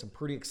the place. I'm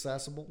pretty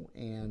accessible,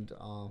 and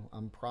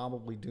I'm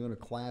probably doing a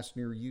class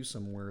near you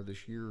somewhere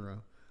this year.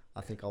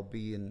 I think I'll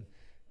be in,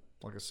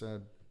 like I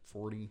said,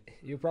 40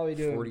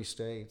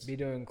 states. Be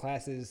doing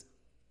classes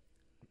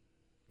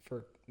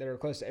that are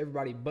close to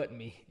everybody but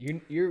me.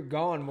 You're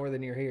gone more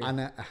than you're here. I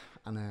know.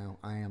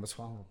 I am. That's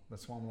why I'm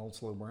an old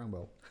slow brown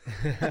belt.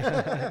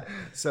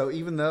 So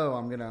even though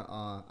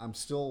I'm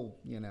still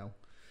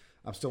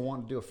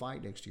wanting to do a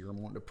fight next year.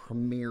 I'm wanting to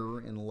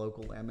premiere in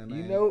local MMA.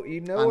 You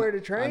know where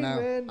to train,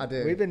 man. I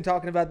do. We've been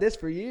talking about this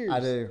for years.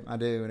 I do.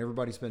 And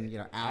everybody's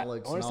been,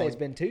 Alex. I want to say it's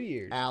been 2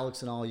 years.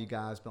 Alex and all you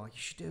guys been like,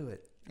 you should do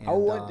it. And, I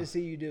want to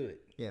see you do it.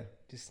 Yeah.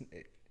 Just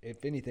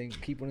if anything,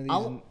 keep one of these.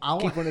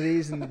 Keep one of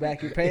these in the back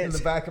of your pants. In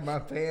the back of my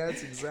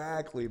pants,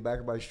 exactly.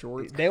 Back of my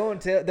shorts. They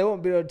won't be able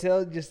to tell.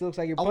 It just looks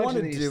like you're punching. I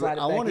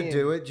want to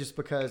do it just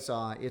because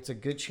it's a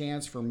good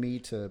chance for me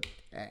to.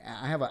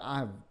 I have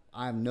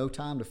no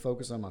time to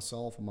focus on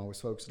myself. I'm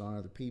always focusing on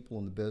other people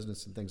and the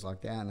business and things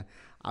like that. And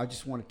I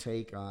just want to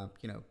take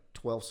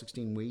 12,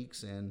 16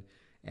 weeks and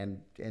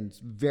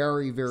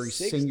very, very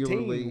 16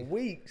 singularly.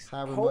 weeks.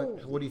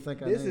 What do you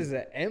think? This is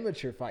an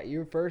amateur fight.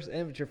 Your first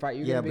amateur fight.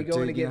 You're going to be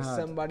going against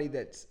somebody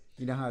that's.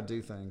 You know how to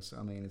do things.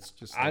 I mean, it's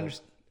just. I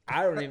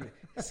don't even.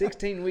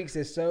 16 weeks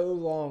is so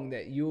long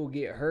that you will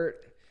get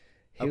hurt,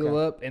 heal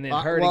up, and then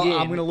hurt again.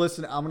 I'm going to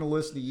listen. I'm going to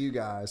listen to you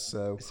guys.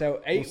 So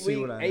 8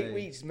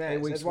 weeks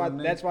max.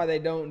 That's why they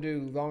don't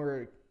do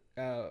longer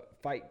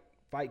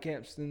fight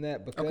camps than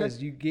that, because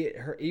you get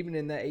hurt. Even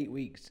in that 8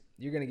 weeks,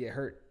 you're going to get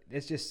hurt.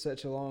 It's just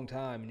such a long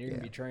time, and you're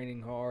going to be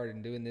training hard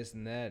and doing this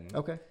and that. And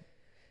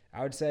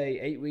I would say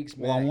 8 weeks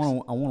max.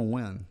 Well, I want to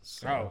win.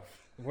 So. Oh,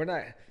 we're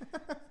not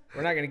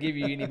going to give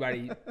you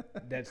anybody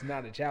that's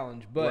not a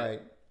challenge,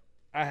 but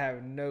I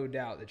have no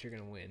doubt that you're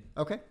going to win.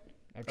 Okay.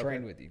 I've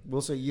trained with you. We'll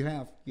say you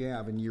have,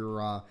 and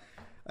you're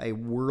a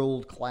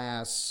world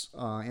class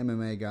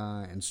MMA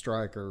guy and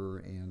striker,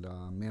 and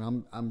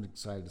man, I'm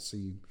excited to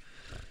see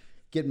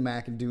getting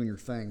back and doing your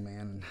thing,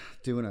 man, and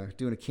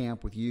doing a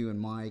camp with you and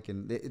Mike.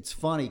 And it's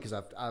funny because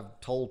I've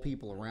told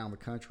people around the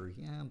country,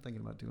 yeah, I'm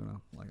thinking about doing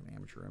an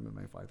amateur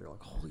MMA fight. They're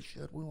like, holy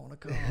shit, we want to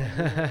come.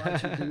 Why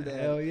don't you do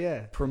that? Hell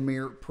yeah.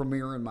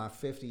 Premiere in my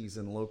 50s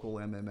in local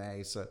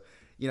MMA. So,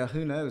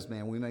 who knows,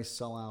 man? We may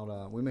sell out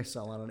an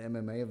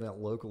MMA event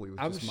locally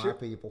with my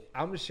people.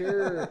 I'm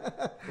sure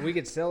we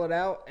could sell it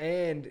out,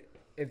 and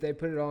if they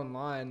put it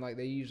online like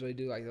they usually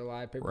do, like the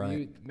live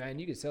pay-per-view, man,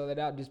 you could sell that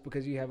out just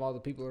because you have all the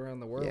people around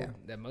the world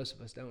that most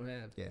of us don't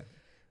have. Yeah.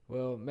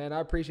 Well, man,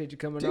 I appreciate you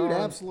coming on. Dude,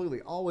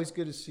 absolutely. Always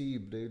good to see you,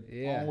 dude.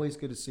 Yeah. Always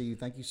good to see you.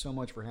 Thank you so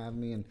much for having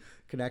me and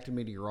connecting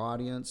me to your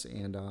audience,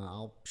 and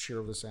I'll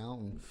share this out,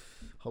 and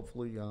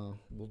hopefully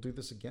we'll do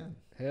this again.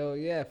 Hell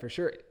yeah, for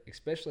sure.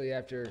 Especially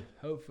after,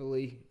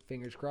 hopefully,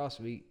 fingers crossed,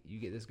 you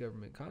get this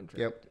government contract.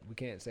 Yep. We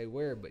can't say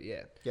where, but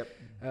yeah.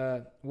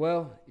 Yep.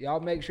 Well,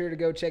 y'all make sure to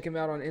go check him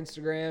out on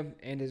Instagram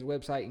and his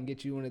website and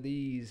get you one of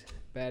these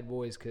bad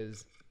boys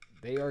because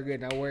they are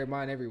good. And I wear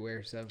mine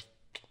everywhere, so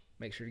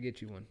make sure to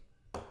get you one.